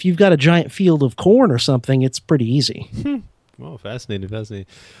 But if you've got a giant field of corn or something, it's pretty easy. Oh, fascinating.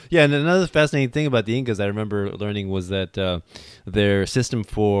 Yeah, and another fascinating thing about the Incas I remember learning was that their system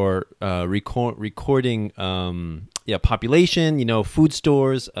for recording population, you know, food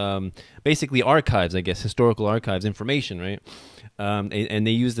stores, basically archives, I guess, historical archives, information, right? And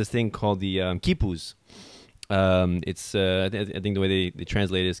they use this thing called the quipus. It's I think the way they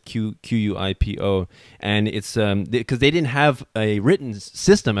translate it is QUIPO, and it's because they didn't have a written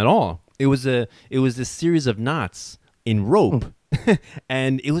system at all. It was this series of knots in rope.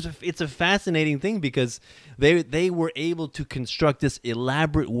 And it's a fascinating thing because they were able to construct this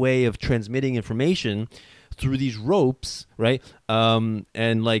elaborate way of transmitting information through these ropes, right?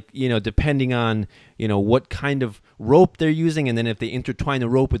 And, like, you know, depending on, you know, what kind of rope they're using, and then if they intertwine the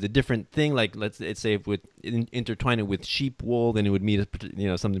rope with a different thing, like let's say if intertwine it with sheep wool, then it would mean, you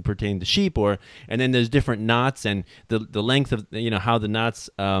know, something pertaining to sheep, and then there's different knots, and the length of, you know, how the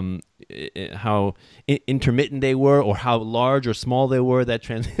knots intermittent they were, or how large or small they were that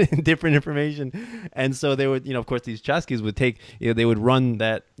transmitted different information. And so they would, of course, these Chasquis would take, they would run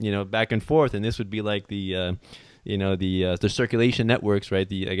that, back and forth, and this would be like the circulation networks, right?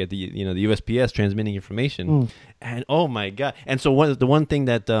 The USPS transmitting information, and oh my god! And so the one thing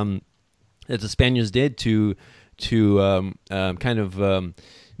that the Spaniards did to kind of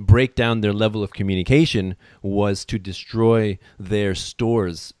break down their level of communication was to destroy their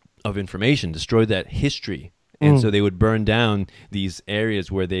stores of information, destroy that history, and so they would burn down these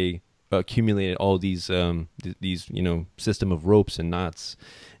areas where they accumulated all these system of ropes and knots,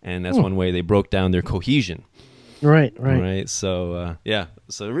 and that's one way they broke down their cohesion. Right. So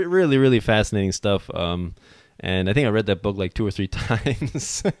so really, really fascinating stuff. And I think I read that book like 2 or 3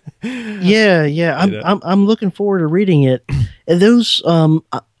 times. Yeah. I'm looking forward to reading it. And those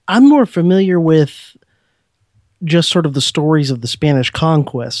I'm more familiar with just sort of the stories of the Spanish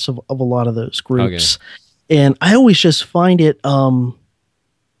conquests of a lot of those groups, and I always just find it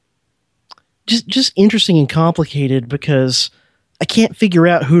just interesting and complicated because I can't figure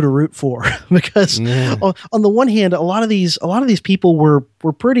out who to root for because on the one hand, a lot of these people were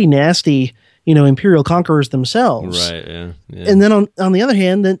pretty nasty, imperial conquerors themselves. Right. Yeah. And then on the other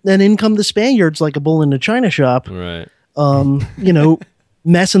hand, then in come the Spaniards like a bull in a china shop. Right.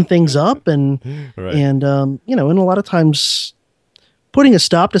 Messing things up and and a lot of times putting a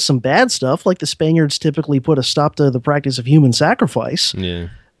stop to some bad stuff, like the Spaniards typically put a stop to the practice of human sacrifice. Yeah.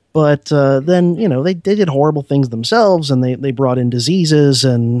 But then, they did horrible things themselves, and they brought in diseases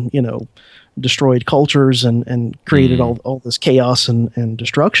and, destroyed cultures and created all this chaos and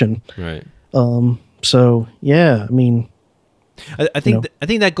destruction. Right. So, yeah, I mean... I think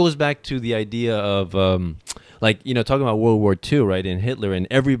that goes back to the idea of, talking about World War II, right, and Hitler, and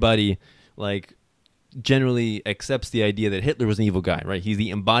everybody, generally accepts the idea that Hitler was an evil guy, right? He's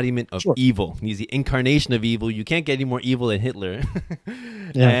the embodiment of evil. He's the incarnation of evil. You can't get any more evil than Hitler.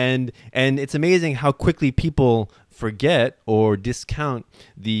 And it's amazing how quickly people forget or discount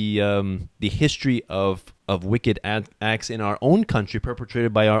the history of wicked acts in our own country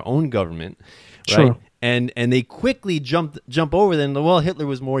perpetrated by our own government, right? And they quickly jump over them. Well, Hitler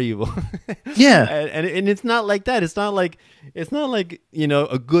was more evil. Yeah, and it's not like that. It's not like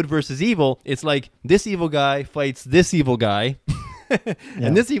a good versus evil. It's like this evil guy fights this evil guy,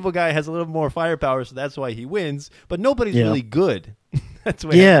 and this evil guy has a little more firepower, so that's why he wins. But nobody's really good. That's the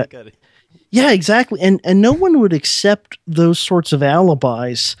way I look at it. Yeah, exactly. And no one would accept those sorts of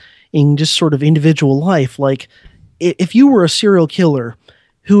alibis in just sort of individual life. Like if you were a serial killer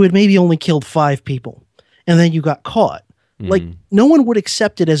who had maybe only killed 5 people, and then you got caught. Like, no one would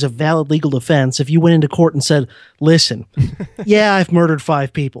accept it as a valid legal defense if you went into court and said, listen, yeah, I've murdered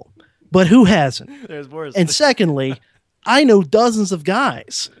 5 people, but who hasn't? There's worse. And secondly, I know dozens of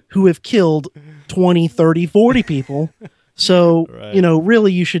guys who have killed 20, 30, 40 people. So,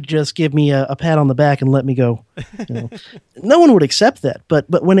 really, you should just give me a pat on the back and let me go. No one would accept that. But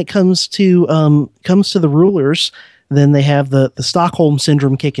when it comes to the rulers, then they have the Stockholm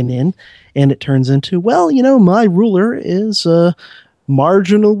syndrome kicking in, and it turns into, well, my ruler is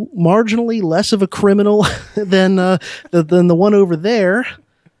marginally less of a criminal than the one over there,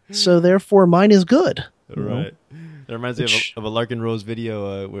 so therefore mine is good. Right. That reminds me of a Larkin Rose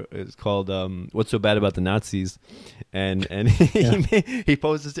video. It's called "What's So Bad About the Nazis," and he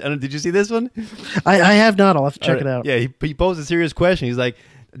poses. Did you see this one? I have not. I'll have to check it out. Yeah, he posed a serious question. He's like,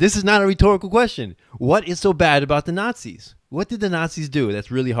 this is not a rhetorical question. What is so bad about the Nazis? What did the Nazis do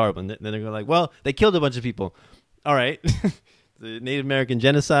that's really horrible? And then they're going like, well, they killed a bunch of people. All right. The Native American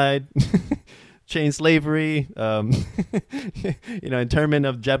genocide, chain slavery, internment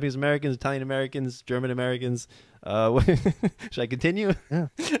of Japanese Americans, Italian Americans, German Americans. Should I continue? Yeah.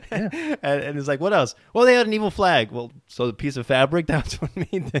 And it's like, what else? Well, they had an evil flag. Well, so the piece of fabric, that's what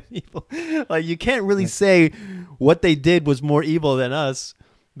made them evil. Like, you can't really say what they did was more evil than us,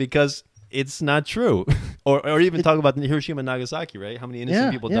 because it's not true. or even talk about Hiroshima and Nagasaki, right? How many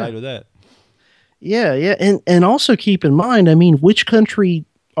innocent people died with that? Yeah. And also keep in mind, I mean, which country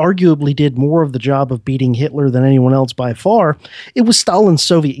arguably did more of the job of beating Hitler than anyone else by far? It was Stalin's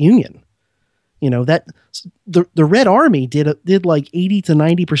Soviet Union. That the Red Army did like 80 to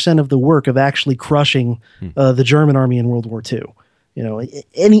 90% of the work of actually crushing the German army in World War II.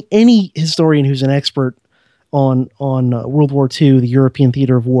 Any historian who's an expert on World War II, the European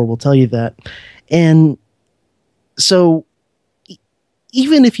theater of war, will tell you that. And so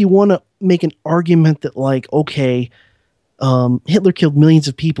even if you want to make an argument that, like, okay, Hitler killed millions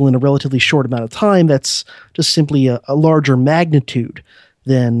of people in a relatively short amount of time, that's just simply a larger magnitude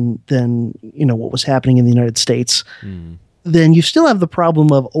than what was happening in the United States. then you still have the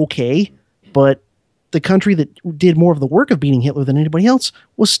problem of, okay, but the country that did more of the work of beating Hitler than anybody else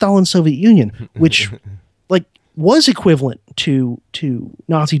was Stalin's Soviet Union, which like was equivalent to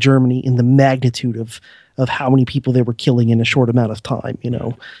Nazi Germany in the magnitude of how many people they were killing in a short amount of time. You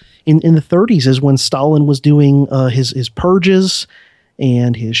know, in the 30s is when Stalin was doing his purges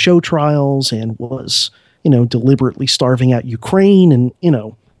and his show trials, and was, you know, deliberately starving out Ukraine, and, you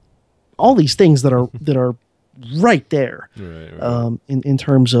know, all these things that are right there, right. In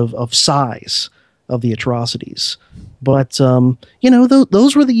terms of size of the atrocities. But, you know,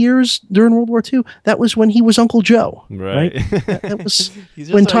 those were the years during World War II. That was when he was Uncle Joe, right? That was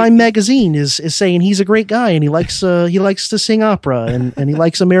when Time magazine is saying he's a great guy, and he likes to sing opera, and he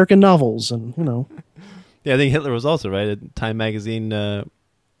likes American novels, and, you know. Yeah, I think Hitler was also, right, at Time magazine for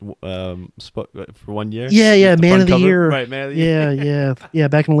 1 year. Yeah, Man of the Year. Right, Man of the Year. Yeah,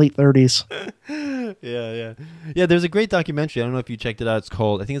 back in the late 30s. Yeah, there's a great documentary. I don't know if you checked it out.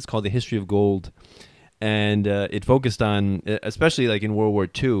 I think it's called The History of Gold. And it focused on, especially like in World War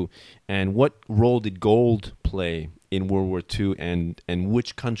II, and what role did gold play in World War II, and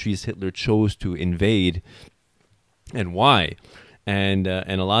which countries Hitler chose to invade, and why. And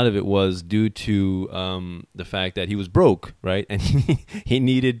a lot of it was due to the fact that he was broke, right? And he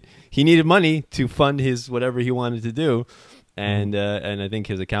needed money to fund his whatever he wanted to do. And I think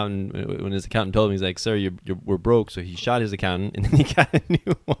his accountant, when his accountant told him, he's like, "Sir, we're broke." So he shot his accountant, and then he got a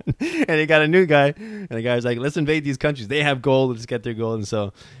new one, and he got a new guy. And the guy was like, "Let's invade these countries. They have gold. Let's get their gold."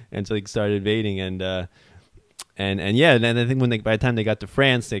 And so he started invading, and I think by the time they got to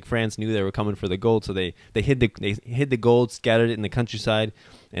France, like France knew they were coming for the gold, so they hid the gold, scattered it in the countryside,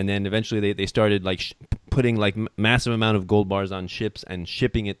 and then eventually they started like putting like massive amount of gold bars on ships and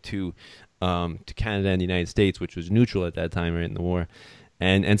shipping it to Canada and the United States, which was neutral at that time, right, in the war,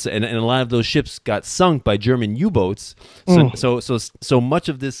 and a lot of those ships got sunk by German U-boats. So much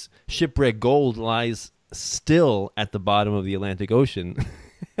of this shipwreck gold lies still at the bottom of the Atlantic Ocean.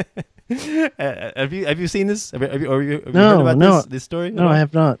 Have you seen this? Have you heard about this story? No, I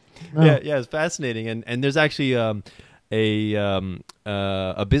have not. No. Yeah, it's fascinating, and there's actually a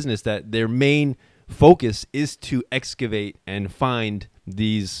business that their main focus is to excavate and find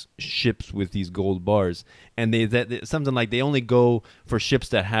these ships with these gold bars, and something like they only go for ships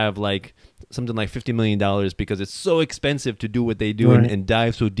that have like something like $50 million, because it's so expensive to do what they do, right, and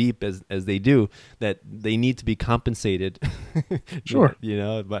dive so deep as they do, that they need to be compensated. Sure. You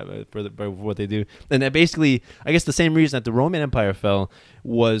know, by what they do. And that basically, I guess the same reason that the Roman Empire fell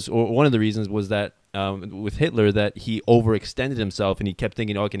was, or one of the reasons was that with Hitler, that he overextended himself, and he kept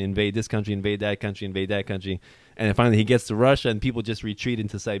thinking, oh, I can invade this country, invade that country, invade that country. And then finally he gets to Russia, and people just retreat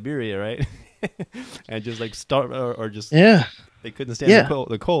into Siberia, right? And just like start, or just, yeah, they couldn't stand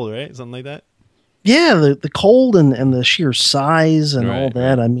the cold, right? Something like that. Yeah, the cold and the sheer size and all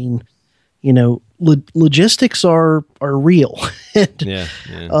that. Right. I mean, you know, logistics are real.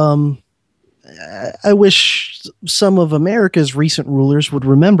 And, I wish some of America's recent rulers would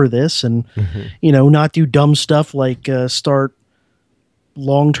remember this, and you know, not do dumb stuff like start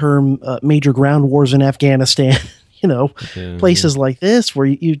long-term major ground wars in Afghanistan. You know, places like this, where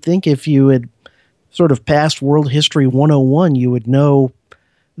you'd think if you had sort of passed World History 101, you would know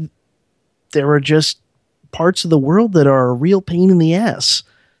there are just parts of the world that are a real pain in the ass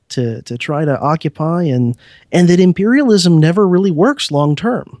to try to occupy, and that imperialism never really works long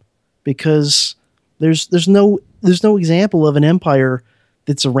term, because there's no example of an empire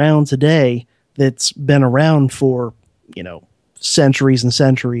that's around today that's been around for, you know, centuries and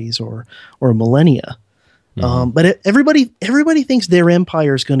centuries or millennia. But everybody thinks their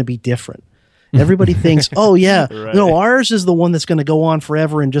empire is going to be different. Everybody thinks, oh yeah, right, no, ours is the one that's going to go on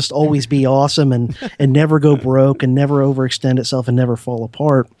forever and just always be awesome and never go broke and never overextend itself and never fall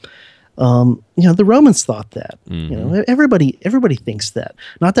apart. You know, the Romans thought that. You know, everybody thinks that.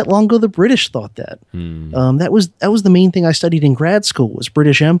 Not that long ago, the British thought that. That was the main thing I studied in grad school, was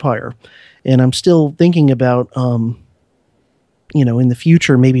British Empire, and I'm still thinking about, you know, in the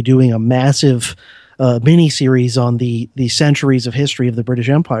future maybe doing a massive mini series on the centuries of history of the British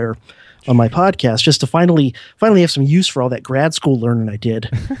Empire on my podcast, just to finally have some use for all that grad school learning I did.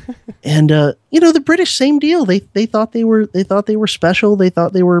 And you know, the British, same deal. They thought they were special. They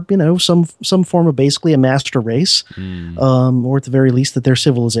thought they were, you know, some form of basically a master race, or at the very least that their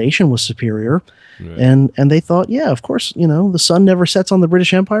civilization was superior. Right. And they thought, yeah, of course, you know, the sun never sets on the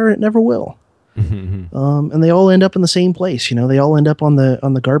British Empire, and it never will. And they all end up in the same place. You know, they all end up on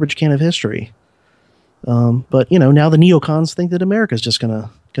the garbage can of history. But you know, now the neocons think that America is just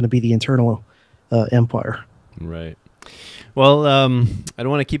gonna be the internal empire. Right. Well, I don't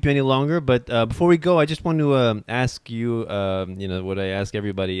want to keep you any longer, but before we go, I just want to ask you, what I ask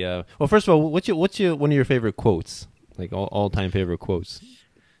everybody. Well, first of all, what's your one of your favorite quotes, like all-time favorite quotes?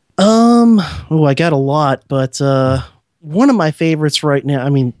 Oh, I got a lot, but one of my favorites right now. I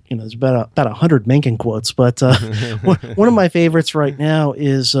mean, there's about 100 Mencken quotes, but one of my favorites right now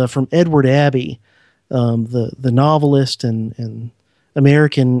is from Edward Abbey, the novelist and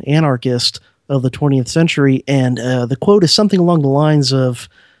American anarchist of the 20th century, and the quote is something along the lines of,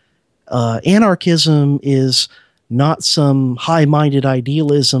 "Anarchism is not some high-minded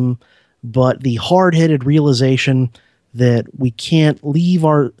idealism, but the hard-headed realization that we can't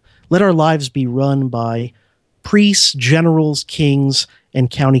let our lives be run by priests, generals, kings, and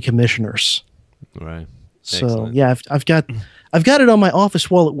county commissioners." Right. So Excellent. yeah, I've got it on my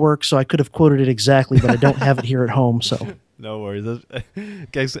office wall at work, so I could have quoted it exactly, but I don't have it here at home. So No worries.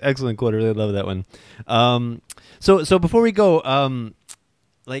 Excellent quote. I really love that one. So before we go,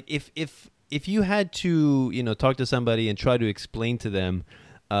 like if you had to talk to somebody and try to explain to them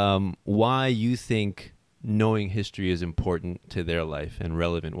why you think knowing history is important to their life and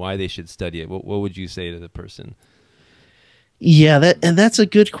relevant, why they should study it, what would you say to the person? yeah, that's a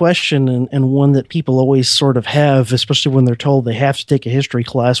good question, and one that people always sort of have, especially when they're told they have to take a history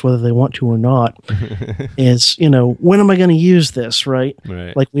class, whether they want to or not. Is when am I going to use this? Right?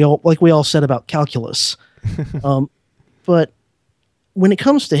 Right. Like we all said about calculus. But when it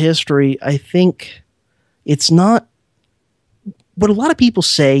comes to history, I think it's not. What a lot of people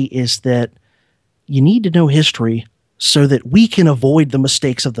say is that you need to know history so that we can avoid the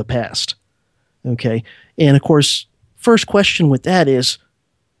mistakes of the past. Okay, and of course, first question with that is,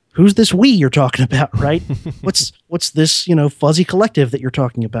 who's this we you're talking about, right? what's this fuzzy collective that you're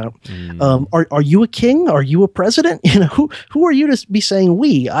talking about? Are you a king? Are you a president? Who are you to be saying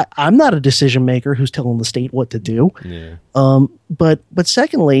we? I'm not a decision maker who's telling the state what to do. Yeah. But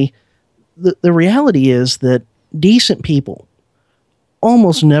secondly, the reality is that decent people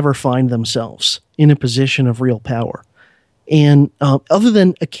almost never find themselves in a position of real power. And other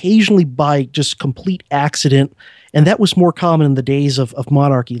than occasionally by just complete accident, and that was more common in the days of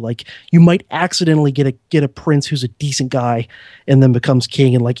monarchy. Like you might accidentally get a prince who's a decent guy and then becomes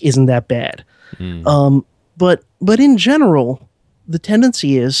king, and like, isn't that bad? But in general, the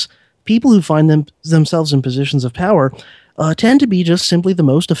tendency is people who find themselves in positions of power tend to be just simply the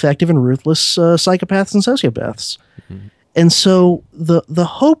most effective and ruthless psychopaths and sociopaths. And so the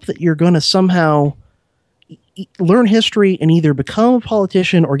hope that you're going to somehow learn history and either become a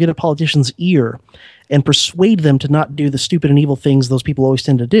politician or get a politician's ear and persuade them to not do the stupid and evil things those people always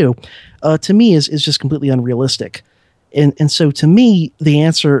tend to do, to me is just completely unrealistic. And so to me, the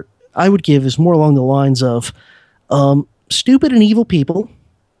answer I would give is more along the lines of stupid and evil people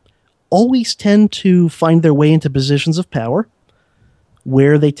always tend to find their way into positions of power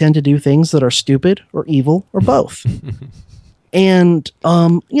where they tend to do things that are stupid or evil or both. And,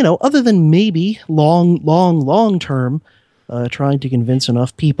 other than maybe long term, trying to convince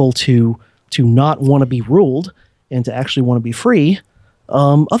enough people to not want to be ruled and to actually want to be free,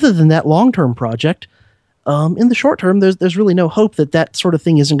 other than that long-term project, in the short term, there's really no hope that sort of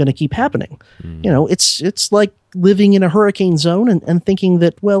thing isn't going to keep happening. It's like living in a hurricane zone and thinking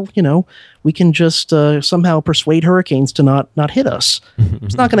that, well, we can just somehow persuade hurricanes to not hit us.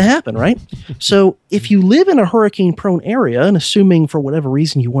 It's not going to happen, right? So if you live in a hurricane-prone area, and assuming for whatever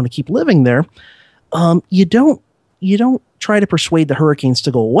reason you want to keep living there, you don't try to persuade the hurricanes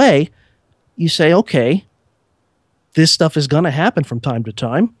to go away. You say, okay, this stuff is going to happen from time to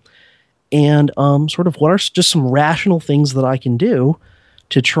time, and sort of what are just some rational things that I can do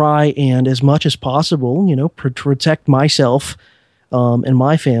to try and, as much as possible, protect myself and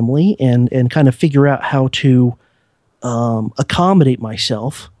my family, and kind of figure out how to accommodate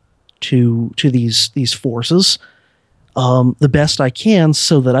myself to these forces the best I can,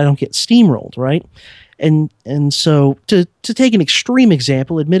 so that I don't get steamrolled, right? And so to take an extreme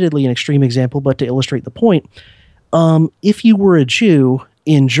example, admittedly an extreme example, but to illustrate the point, if you were a Jew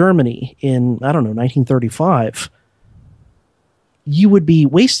in Germany in, I don't know, 1935, you would be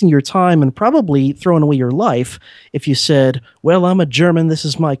wasting your time and probably throwing away your life if you said, well, I'm a German, this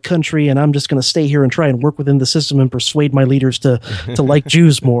is my country, and I'm just going to stay here and try and work within the system and persuade my leaders to like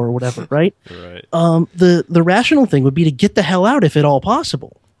Jews more or whatever, right? Right. The rational thing would be to get the hell out if at all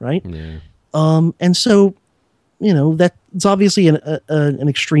possible, right? Yeah. And so, that's obviously an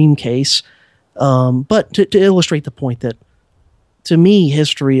extreme case, but to illustrate the point that, to me,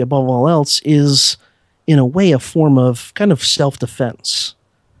 history, above all else, is in a way a form of kind of self-defense,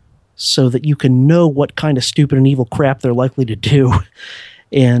 so that you can know what kind of stupid and evil crap they're likely to do.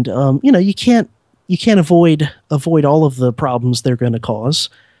 And you you can't avoid all of the problems they're going to cause.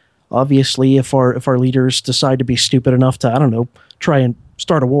 Obviously, if our leaders decide to be stupid enough to, I don't know, try and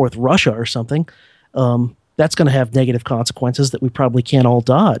start a war with Russia or something, that's going to have negative consequences that we probably can't all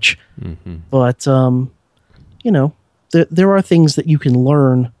dodge. But there are things that you can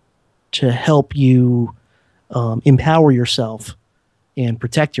learn to help you empower yourself and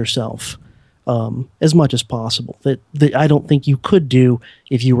protect yourself as much as possible that I don't think you could do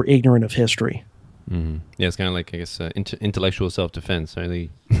if you were ignorant of history. Yeah, it's kind of like, I guess, intellectual self-defense, right?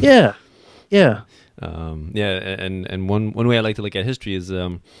 Yeah. And one way I like to look at history is,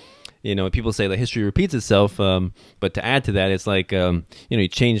 people say that history repeats itself, but to add to that, it's like, you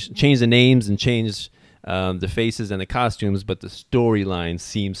change the names and change the faces and the costumes, but the storyline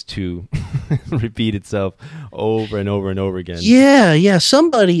seems to repeat itself over and over and over again. Yeah.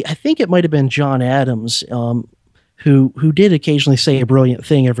 Somebody, I think it might have been John Adams, who did occasionally say a brilliant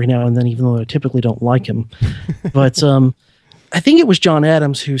thing every now and then, even though I typically don't like him. But I think it was John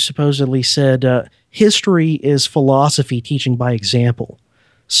Adams who supposedly said, history is philosophy teaching by example.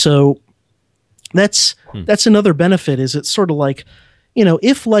 So that's another benefit, is it's sort of like,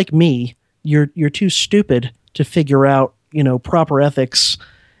 if like me, you're too stupid to figure out, proper ethics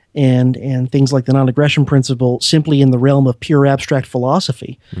and things like the non-aggression principle simply in the realm of pure abstract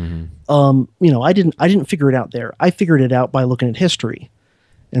philosophy. I didn't figure it out there. I figured it out by looking at history.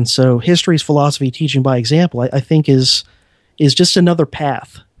 And so history's philosophy teaching by example, I think is just another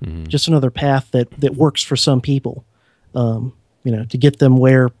path, just another path that works for some people, to get them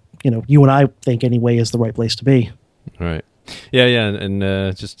where, you and I think anyway is the right place to be. Right. Yeah, and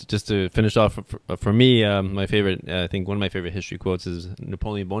just to finish off, for me, my favorite, I think one of my favorite history quotes is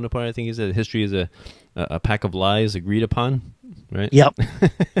Napoleon Bonaparte. I think he said, "History is a pack of lies agreed upon." Right. Yep.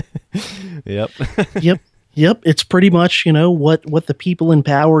 Yep. It's pretty much what the people in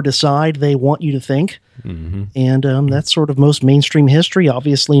power decide they want you to think, and that's sort of most mainstream history.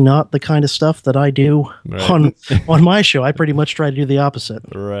 Obviously, not the kind of stuff that I do on my show. I pretty much try to do the opposite.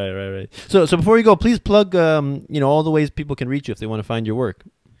 Right. So before you go, please plug all the ways people can reach you if they want to find your work.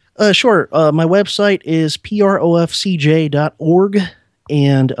 Sure. My website is profcj.org.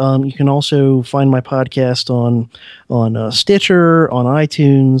 And you can also find my podcast on Stitcher, on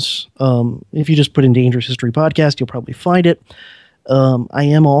iTunes. If you just put in Dangerous History Podcast, you'll probably find it. I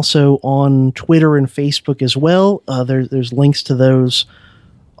am also on Twitter and Facebook as well. There's links to those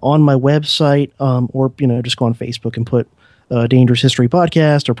on my website, or just go on Facebook and put Dangerous History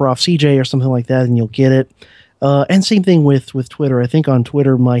Podcast or Prof CJ or something like that, and you'll get it. And same thing with Twitter. I think on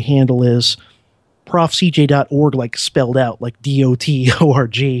Twitter my handle is profcj.org, like spelled out, like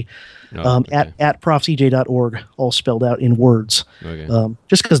DOTORG, at profcj.org, all spelled out in words. Okay.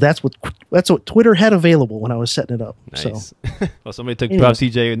 Just because that's what Twitter had available when I was setting it up. Nice. So, well, somebody took Prof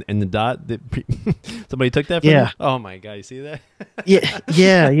CJ and the dot. Somebody took that from you? Oh my God, you see that? yeah.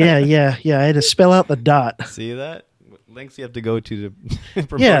 I had to spell out the dot. See that? Links you have to go to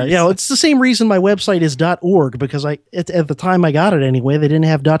yeah, it's the same reason my website is .org, because at the time I got it anyway, they didn't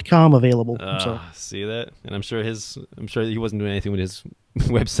have .com available. So. See that? And I'm sure he wasn't doing anything with his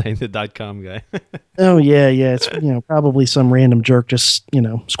website, the .com guy. Oh yeah, it's probably some random jerk just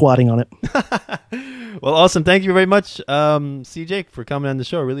squatting on it. Well, awesome. Thank you very much, CJ, for coming on the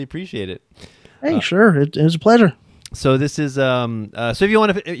show. I really appreciate it. Hey, sure, it was a pleasure. So this is so if you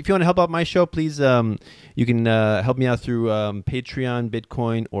want to help out my show, please you can help me out through Patreon,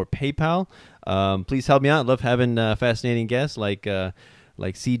 Bitcoin, or PayPal. Please help me out. I love having fascinating guests like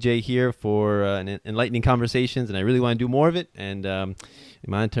CJ here for enlightening conversations, and I really want to do more of it. And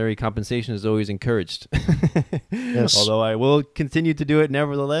monetary compensation is always encouraged. Yes. Although I will continue to do it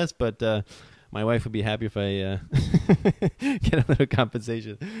nevertheless, but my wife would be happy if I get a little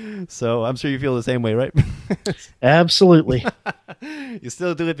compensation. So I'm sure you feel the same way, right? Absolutely. You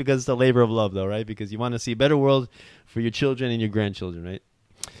still do it because it's a labor of love, though, right? Because you want to see a better world for your children and your grandchildren, right?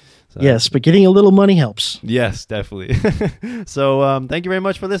 So, yes, but getting a little money helps. Yes, definitely. So thank you very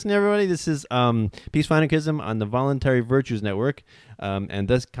much for listening, everybody. This is Peaceful Anarchism on the Voluntary Virtues Network, and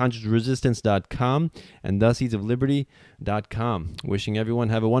thus consciousresistance.com and thus seedsofliberty.com. Wishing everyone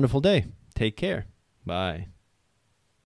have a wonderful day. Take care. Bye.